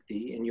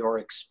empathy in your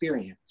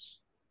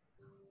experience?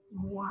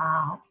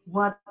 Wow,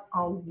 what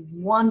a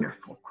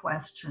wonderful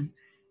question.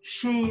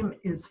 Shame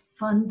is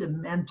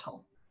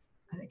fundamental.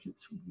 I think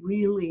it's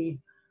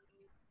really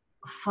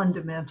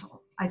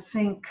fundamental. I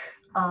think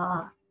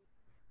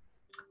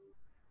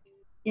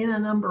in a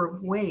number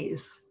of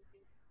ways,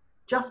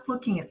 just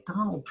looking at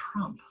Donald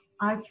Trump,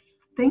 I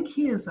think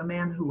he is a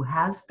man who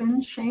has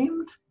been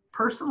shamed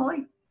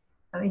personally.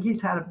 I think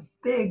he's had a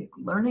big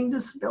learning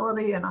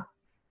disability and a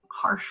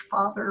harsh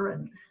father,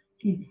 and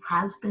he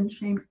has been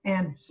shamed,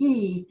 and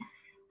he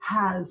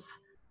has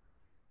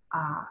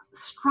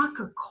struck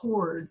a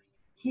chord.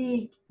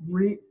 He,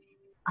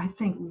 I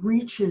think,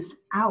 reaches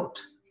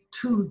out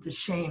to the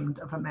shamed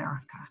of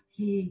America.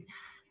 He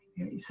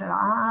said,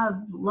 I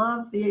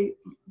love the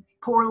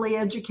poorly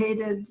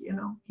educated,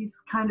 he's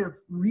kind of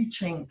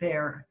reaching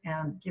there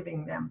and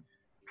giving them,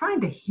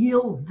 trying to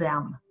heal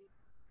them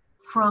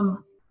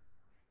from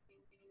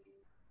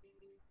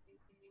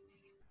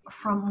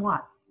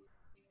what?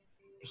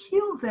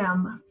 Heal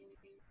them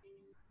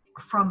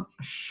from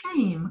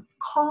shame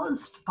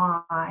caused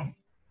by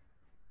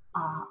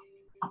a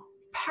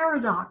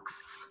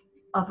paradox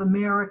of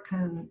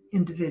American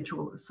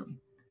individualism.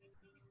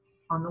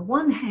 On the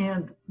one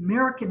hand,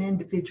 American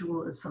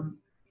individualism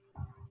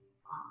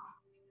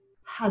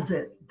has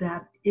it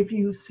that if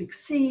you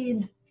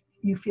succeed,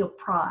 you feel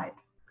pride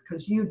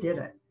because you did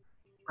it,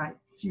 right?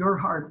 It's your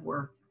hard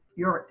work,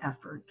 your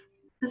effort.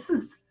 This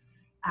is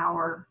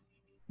our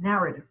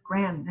narrative,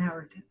 grand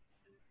narrative.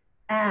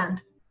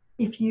 And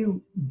if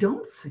you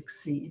don't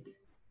succeed,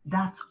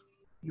 that's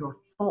your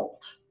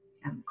fault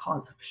and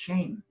cause of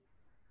shame.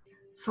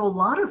 So a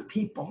lot of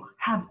people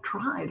have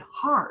tried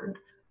hard,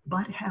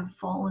 but have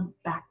fallen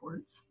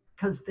backwards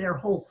because their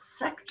whole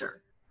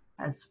sector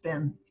has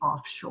been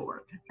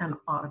offshored and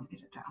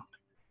automated out.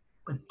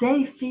 But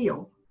they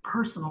feel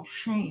personal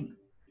shame.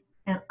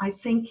 And I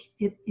think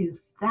it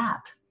is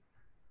that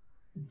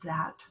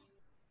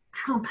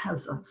Trump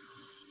has a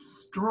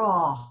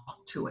straw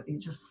to it.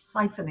 He's just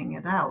siphoning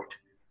it out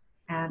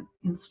and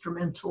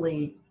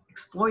instrumentally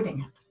exploiting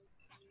it.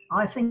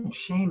 I think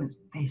shame is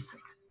basic.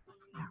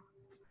 Yeah.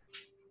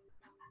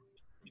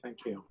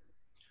 Thank you.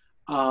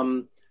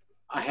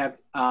 I have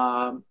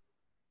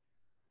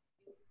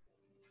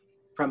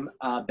from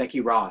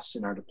Becky Ross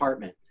in our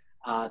department.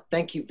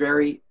 Thank you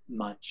very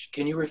much.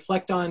 Can you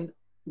reflect on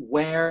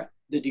where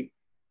the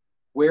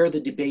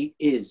debate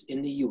is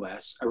in the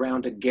US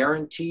around a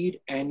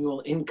guaranteed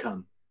annual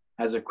income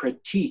as a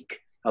critique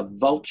of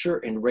vulture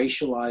and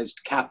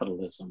racialized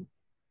capitalism?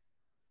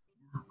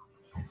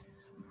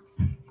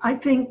 I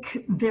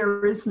think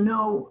there is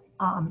no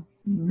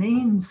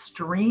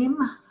mainstream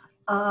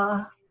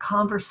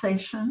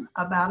conversation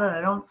about it.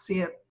 I don't see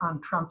it on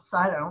Trump's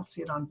side. I don't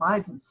see it on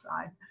Biden's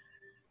side.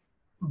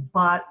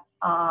 But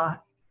I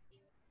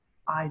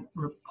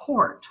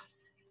report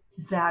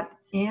that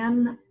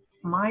in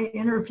my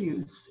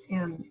interviews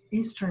in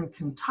Eastern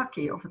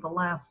Kentucky over the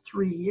last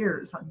 3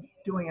 years, I'm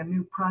doing a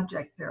new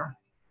project there.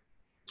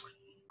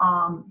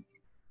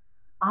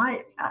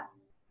 I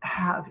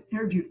have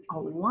interviewed a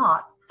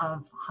lot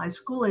of high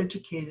school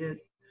educated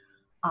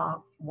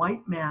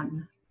white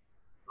men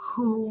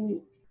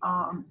who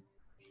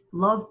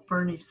love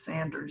Bernie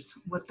Sanders.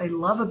 What they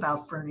love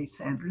about Bernie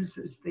Sanders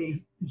is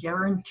the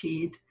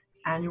guaranteed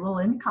annual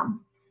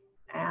income.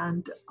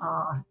 And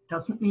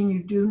doesn't mean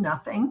you do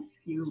nothing.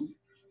 You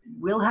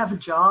will have a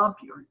job,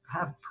 you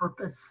have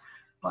purpose,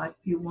 but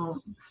you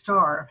won't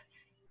starve.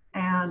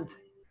 And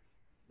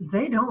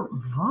they don't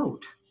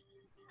vote,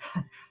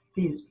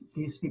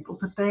 these people,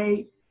 but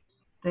they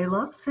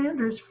love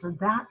Sanders for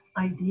that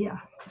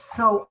idea.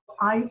 So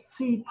I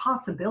see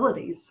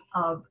possibilities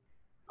of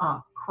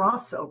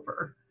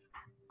crossover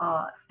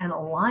and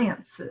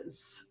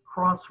alliances,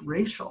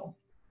 cross-racial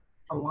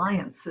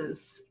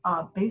alliances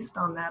based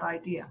on that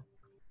idea.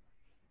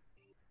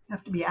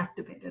 Have to be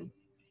activated.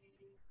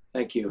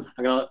 Thank you.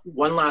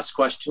 One last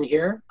question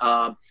here.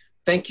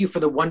 Thank you for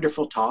the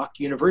wonderful talk.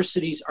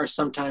 Universities are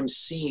sometimes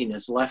seen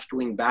as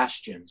left-wing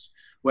bastions,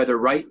 whether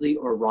rightly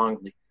or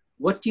wrongly.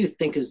 What do you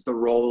think is the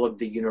role of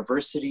the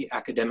university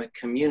academic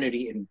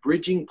community in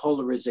bridging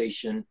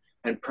polarization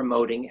and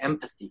promoting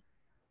empathy?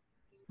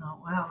 Oh,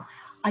 wow.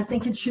 I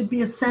think it should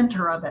be a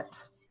center of it.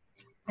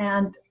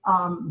 And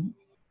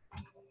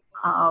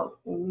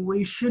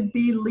we should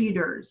be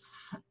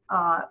leaders.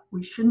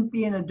 We shouldn't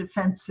be in a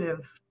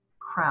defensive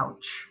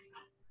crouch.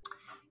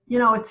 You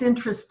know, it's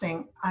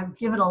interesting. I've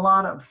given a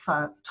lot of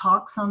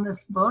talks on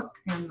this book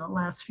in the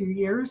last few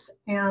years.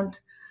 And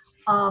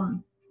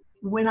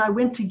when I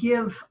went to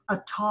give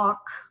a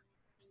talk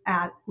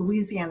at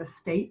Louisiana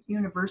State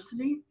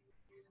University,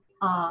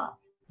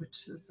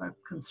 which is a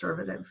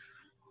conservative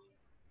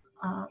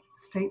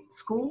state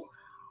school,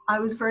 I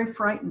was very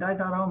frightened. I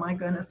thought, oh my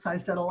goodness, I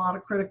said a lot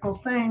of critical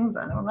things.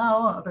 I don't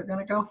know how they're going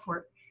to go for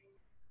it.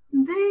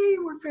 They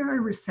were very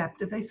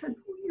receptive. They said,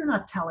 well, you're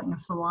not telling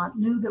us a lot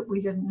new that we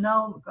didn't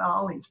know. We've got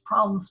all these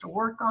problems to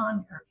work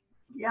on.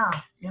 You're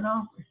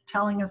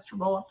telling us to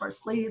roll up our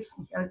sleeves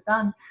and get it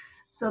done.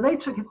 So they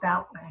took it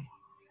that way.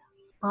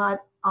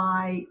 But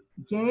I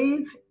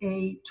gave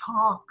a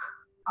talk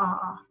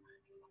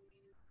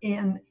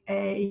in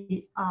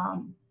a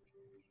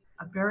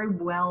very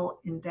well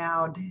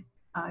endowed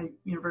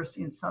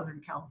university in Southern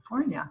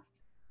California,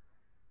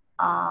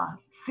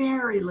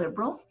 very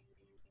liberal.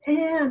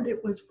 And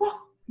it was,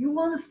 well, you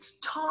want us to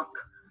talk,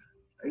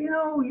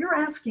 you're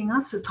asking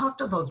us to talk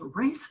to those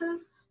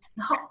racists?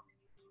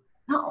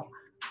 No,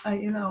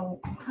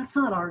 that's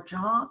not our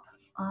job.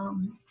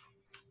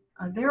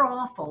 They're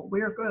awful,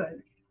 we're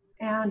good.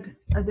 And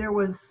there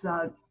was,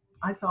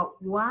 I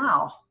thought,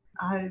 wow,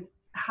 I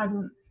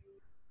hadn't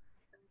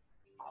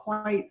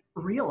quite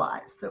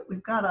realized that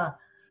we've got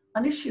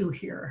an issue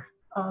here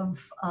of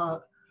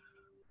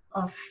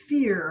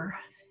fear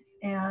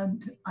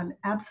and an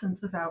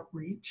absence of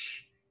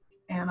outreach.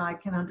 And I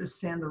can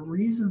understand the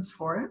reasons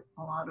for it.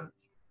 A lot of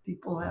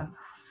people have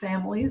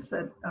families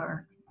that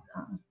are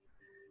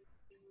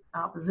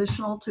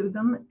oppositional to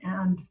them,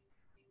 and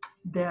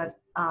that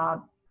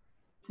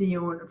the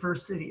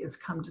university has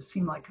come to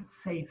seem like a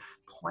safe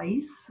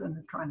place, and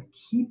they're trying to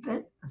keep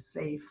it a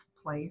safe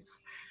place.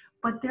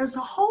 But there's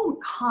a whole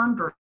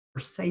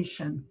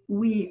conversation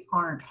we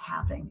aren't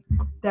having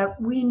that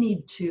we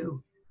need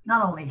to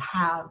not only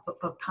have, but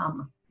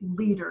become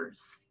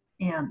leaders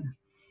in.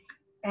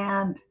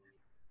 And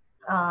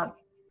I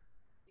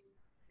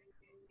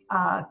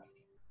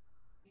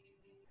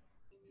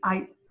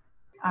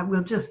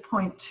will just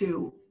point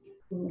to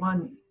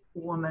one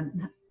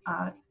woman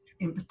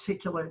in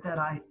particular that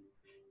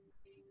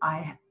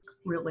I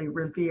really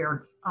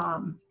revere.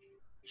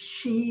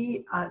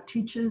 She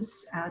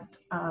teaches at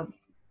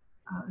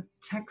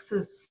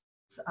Texas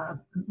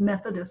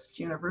Methodist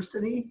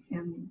University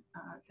in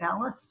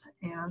Dallas,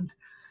 and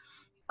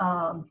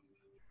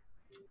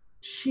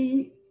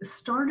she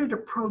started a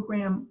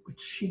program which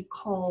she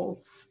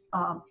calls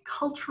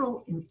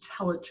cultural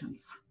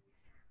intelligence,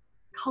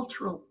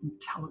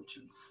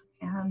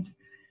 and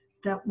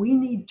that we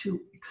need to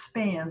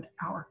expand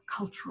our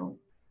cultural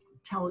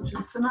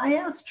intelligence. And I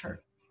asked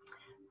her,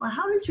 well,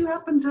 how did you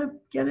happen to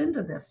get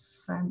into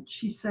this? And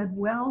she said,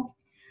 well,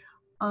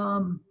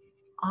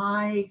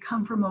 I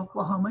come from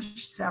Oklahoma.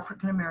 She's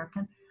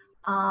African-American.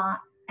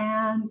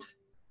 And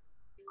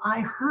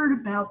I heard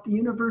about the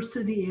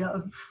University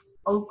of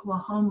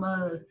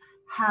Oklahoma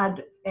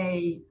had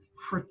a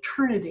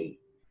fraternity,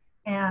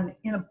 and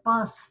in a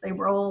bus, they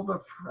were all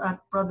the frat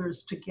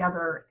brothers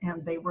together,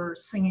 and they were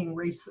singing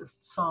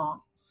racist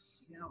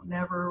songs. You know,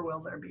 never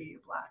will there be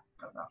a black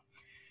brother.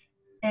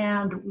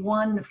 And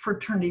one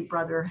fraternity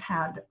brother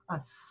had a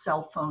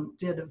cell phone,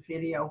 did a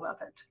video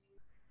of it.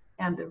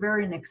 And the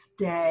very next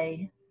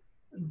day,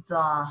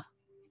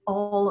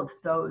 all of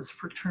those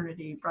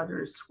fraternity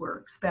brothers were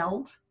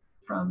expelled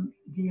from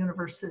the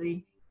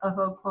University of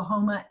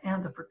Oklahoma,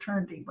 and the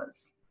fraternity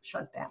was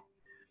shut down.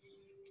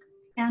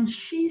 And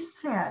she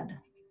said,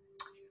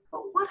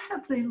 but what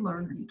have they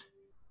learned?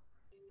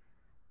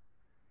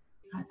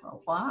 I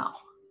thought, wow.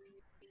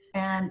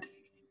 And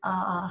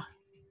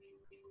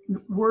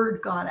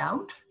word got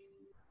out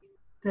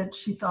that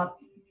she thought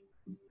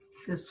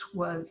this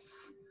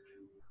was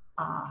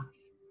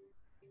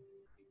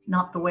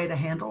not the way to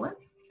handle it,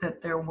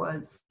 that there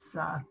was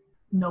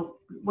it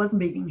wasn't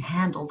being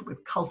handled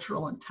with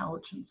cultural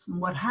intelligence. And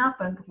what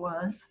happened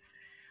was,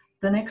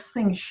 the next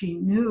thing she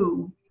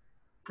knew,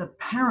 the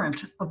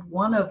parent of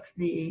one of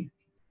the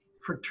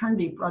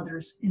fraternity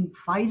brothers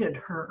invited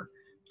her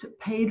to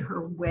pay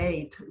her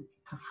way to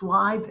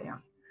fly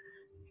there.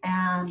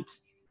 And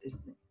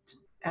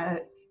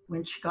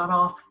when she got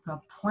off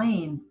the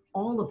plane,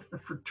 all of the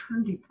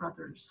fraternity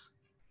brothers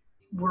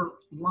were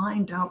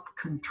lined up,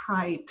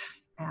 contrite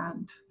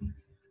and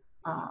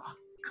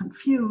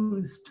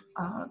confused.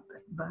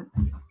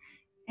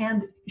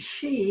 And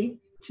she's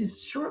a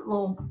short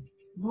little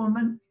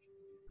woman,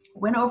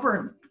 went over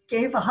and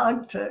gave a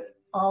hug to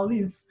all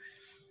these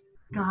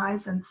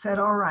guys and said,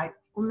 all right,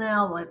 well,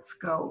 now let's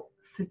go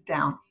sit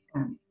down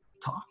and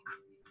talk.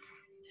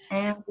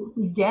 And it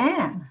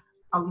began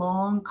a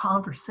long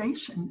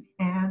conversation.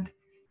 And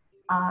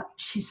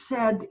she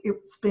said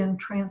it's been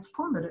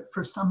transformative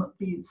for some of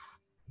these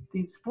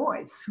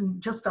boys who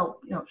just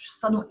felt,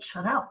 suddenly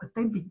shut out. But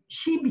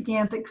she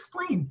began to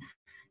explain,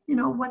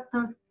 what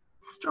the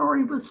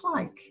story was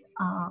like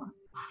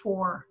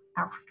for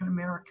African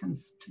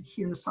Americans to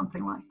hear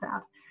something like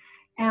that.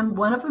 And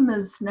one of them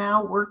is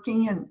now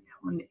working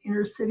on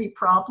inner city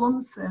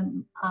problems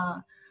in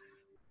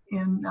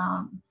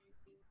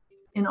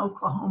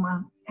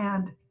Oklahoma.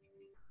 And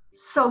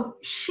so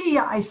she,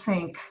 I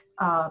think,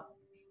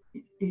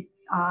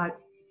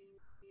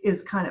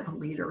 is kind of a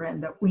leader,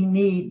 and that we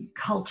need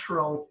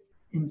cultural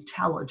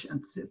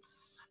intelligence.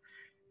 It's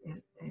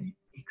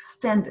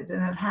extended,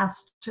 and it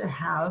has to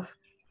have,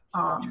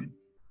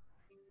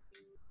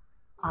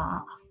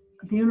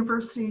 the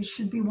university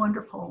should be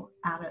wonderful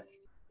at it.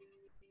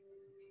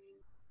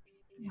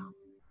 Yeah.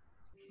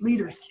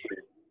 Leaders.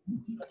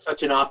 That's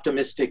such an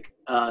optimistic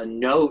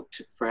note,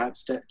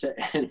 perhaps, to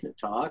end the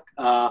talk.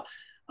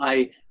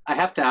 I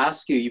have to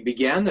ask you, you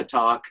began the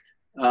talk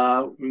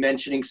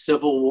mentioning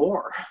civil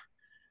war,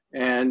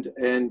 and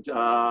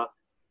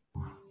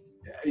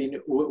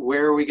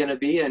where are we going to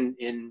be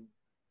in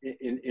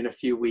a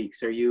few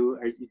weeks?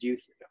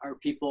 Are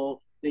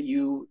people that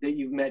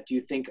you've met, do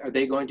you think, are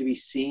they going to be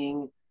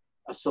seeing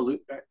a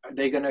salute? Are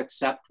they going to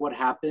accept what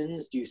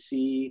happens? Do you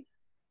see?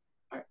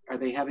 Are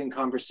they having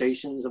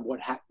conversations of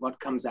what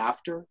comes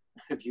after?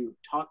 Have you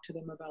talked to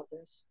them about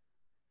this?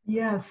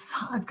 Yes,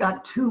 I've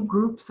got two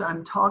groups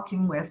I'm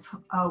talking with,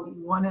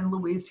 one in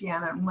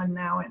Louisiana and one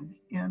now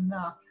in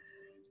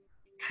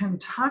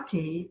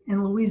Kentucky,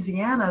 in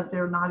Louisiana,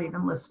 they're not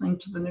even listening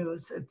to the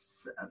news.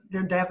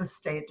 They're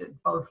devastated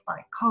both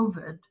by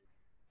COVID.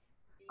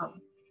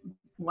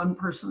 One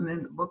person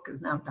in the book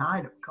has now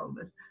died of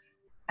COVID,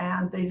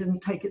 and they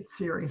didn't take it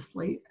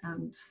seriously.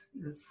 And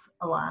this,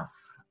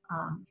 alas,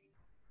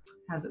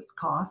 has its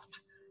cost.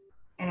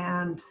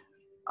 And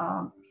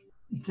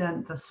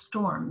then the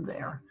storm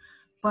there.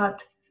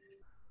 But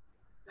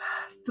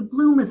the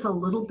bloom is a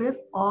little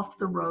bit off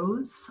the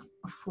rose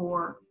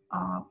for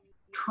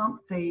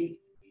Trump. They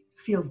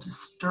feel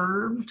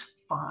disturbed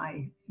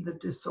by the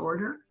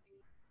disorder,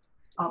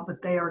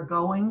 but they are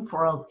going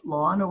for a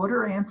law and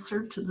order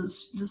answer to the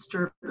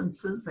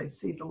disturbances. They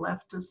see the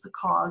left as the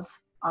cause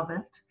of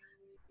it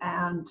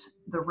and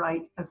the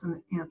right as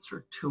an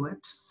answer to it.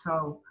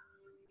 So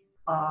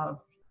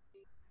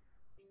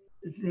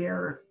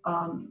they're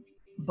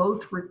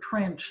both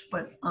retrenched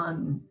but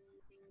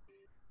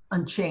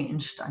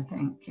unchanged, I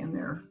think, in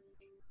their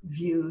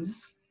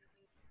views.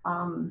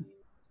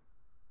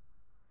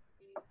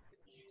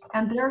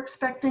 And they're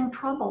expecting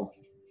trouble.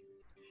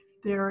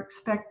 They're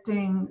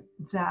expecting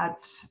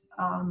that,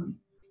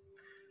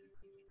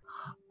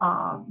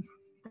 I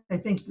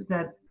think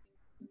that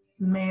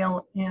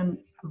mail-in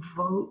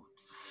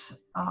votes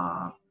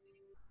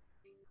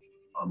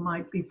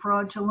might be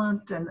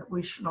fraudulent, and that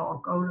we should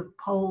all go to the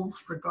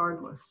polls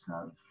regardless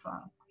of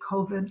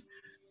COVID.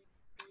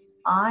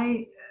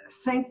 I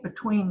think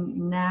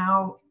between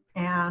now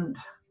and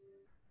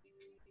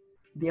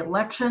the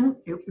election,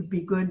 it would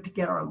be good to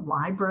get our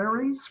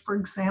libraries, for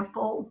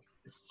example,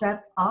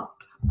 set up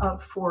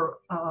for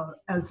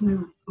as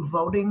new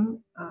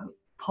voting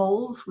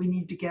polls. We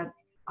need to get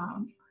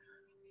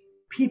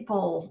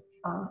people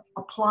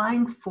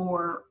applying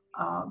for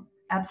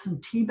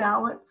absentee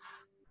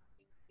ballots.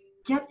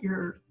 Get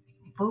your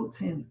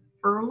votes in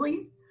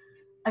early.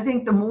 I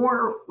think the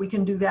more we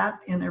can do that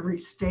in every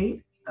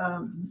state,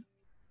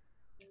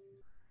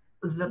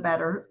 the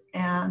better.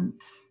 And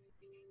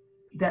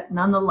that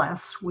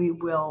nonetheless,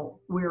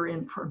 we're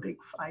in for a big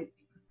fight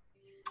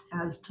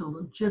as to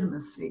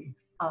legitimacy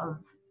of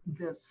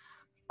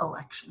this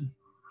election.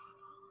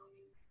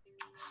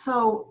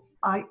 So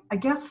I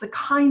guess the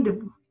kind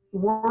of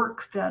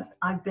work that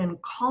I've been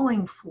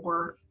calling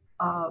for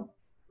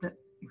that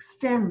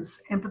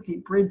extends empathy,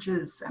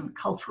 bridges, and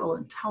cultural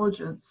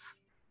intelligence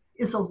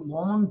is a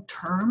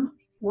long-term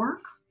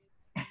work,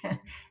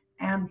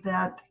 and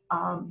that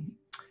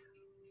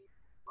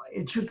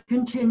it should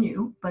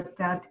continue, but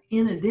that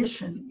in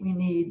addition, we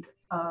need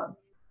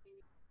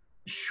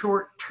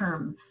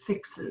short-term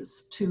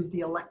fixes to the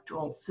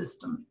electoral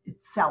system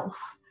itself,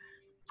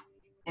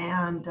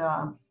 and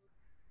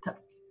to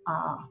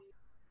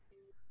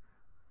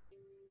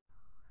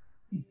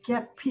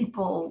get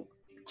people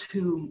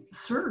to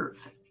serve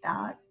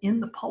in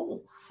the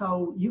polls.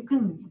 So you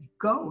can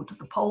go to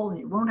the poll and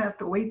you won't have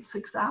to wait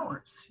 6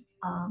 hours.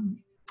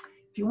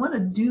 If you want to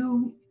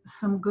do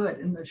some good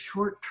in the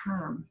short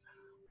term,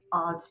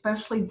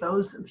 especially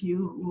those of you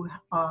who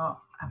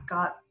have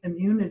got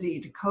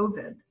immunity to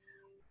COVID,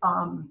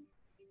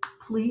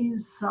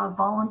 please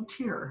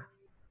volunteer.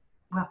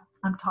 Well,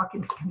 I'm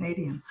talking to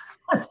Canadians,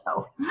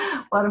 so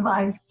what am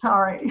I?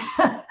 Sorry,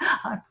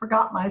 I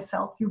forgot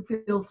myself. You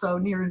feel so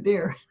near and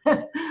dear,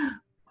 but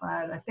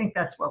I think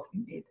that's what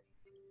we need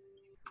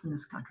in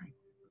this country.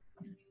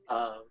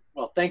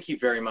 Well, thank you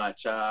very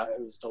much. It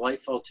was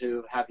delightful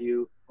to have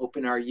you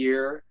open our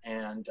year,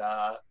 and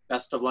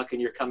best of luck in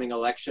your coming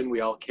election.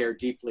 We all care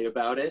deeply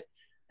about it,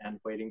 and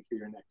waiting for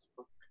your next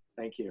book.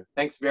 Thank you.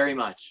 Thanks very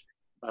much.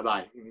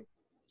 Bye-bye.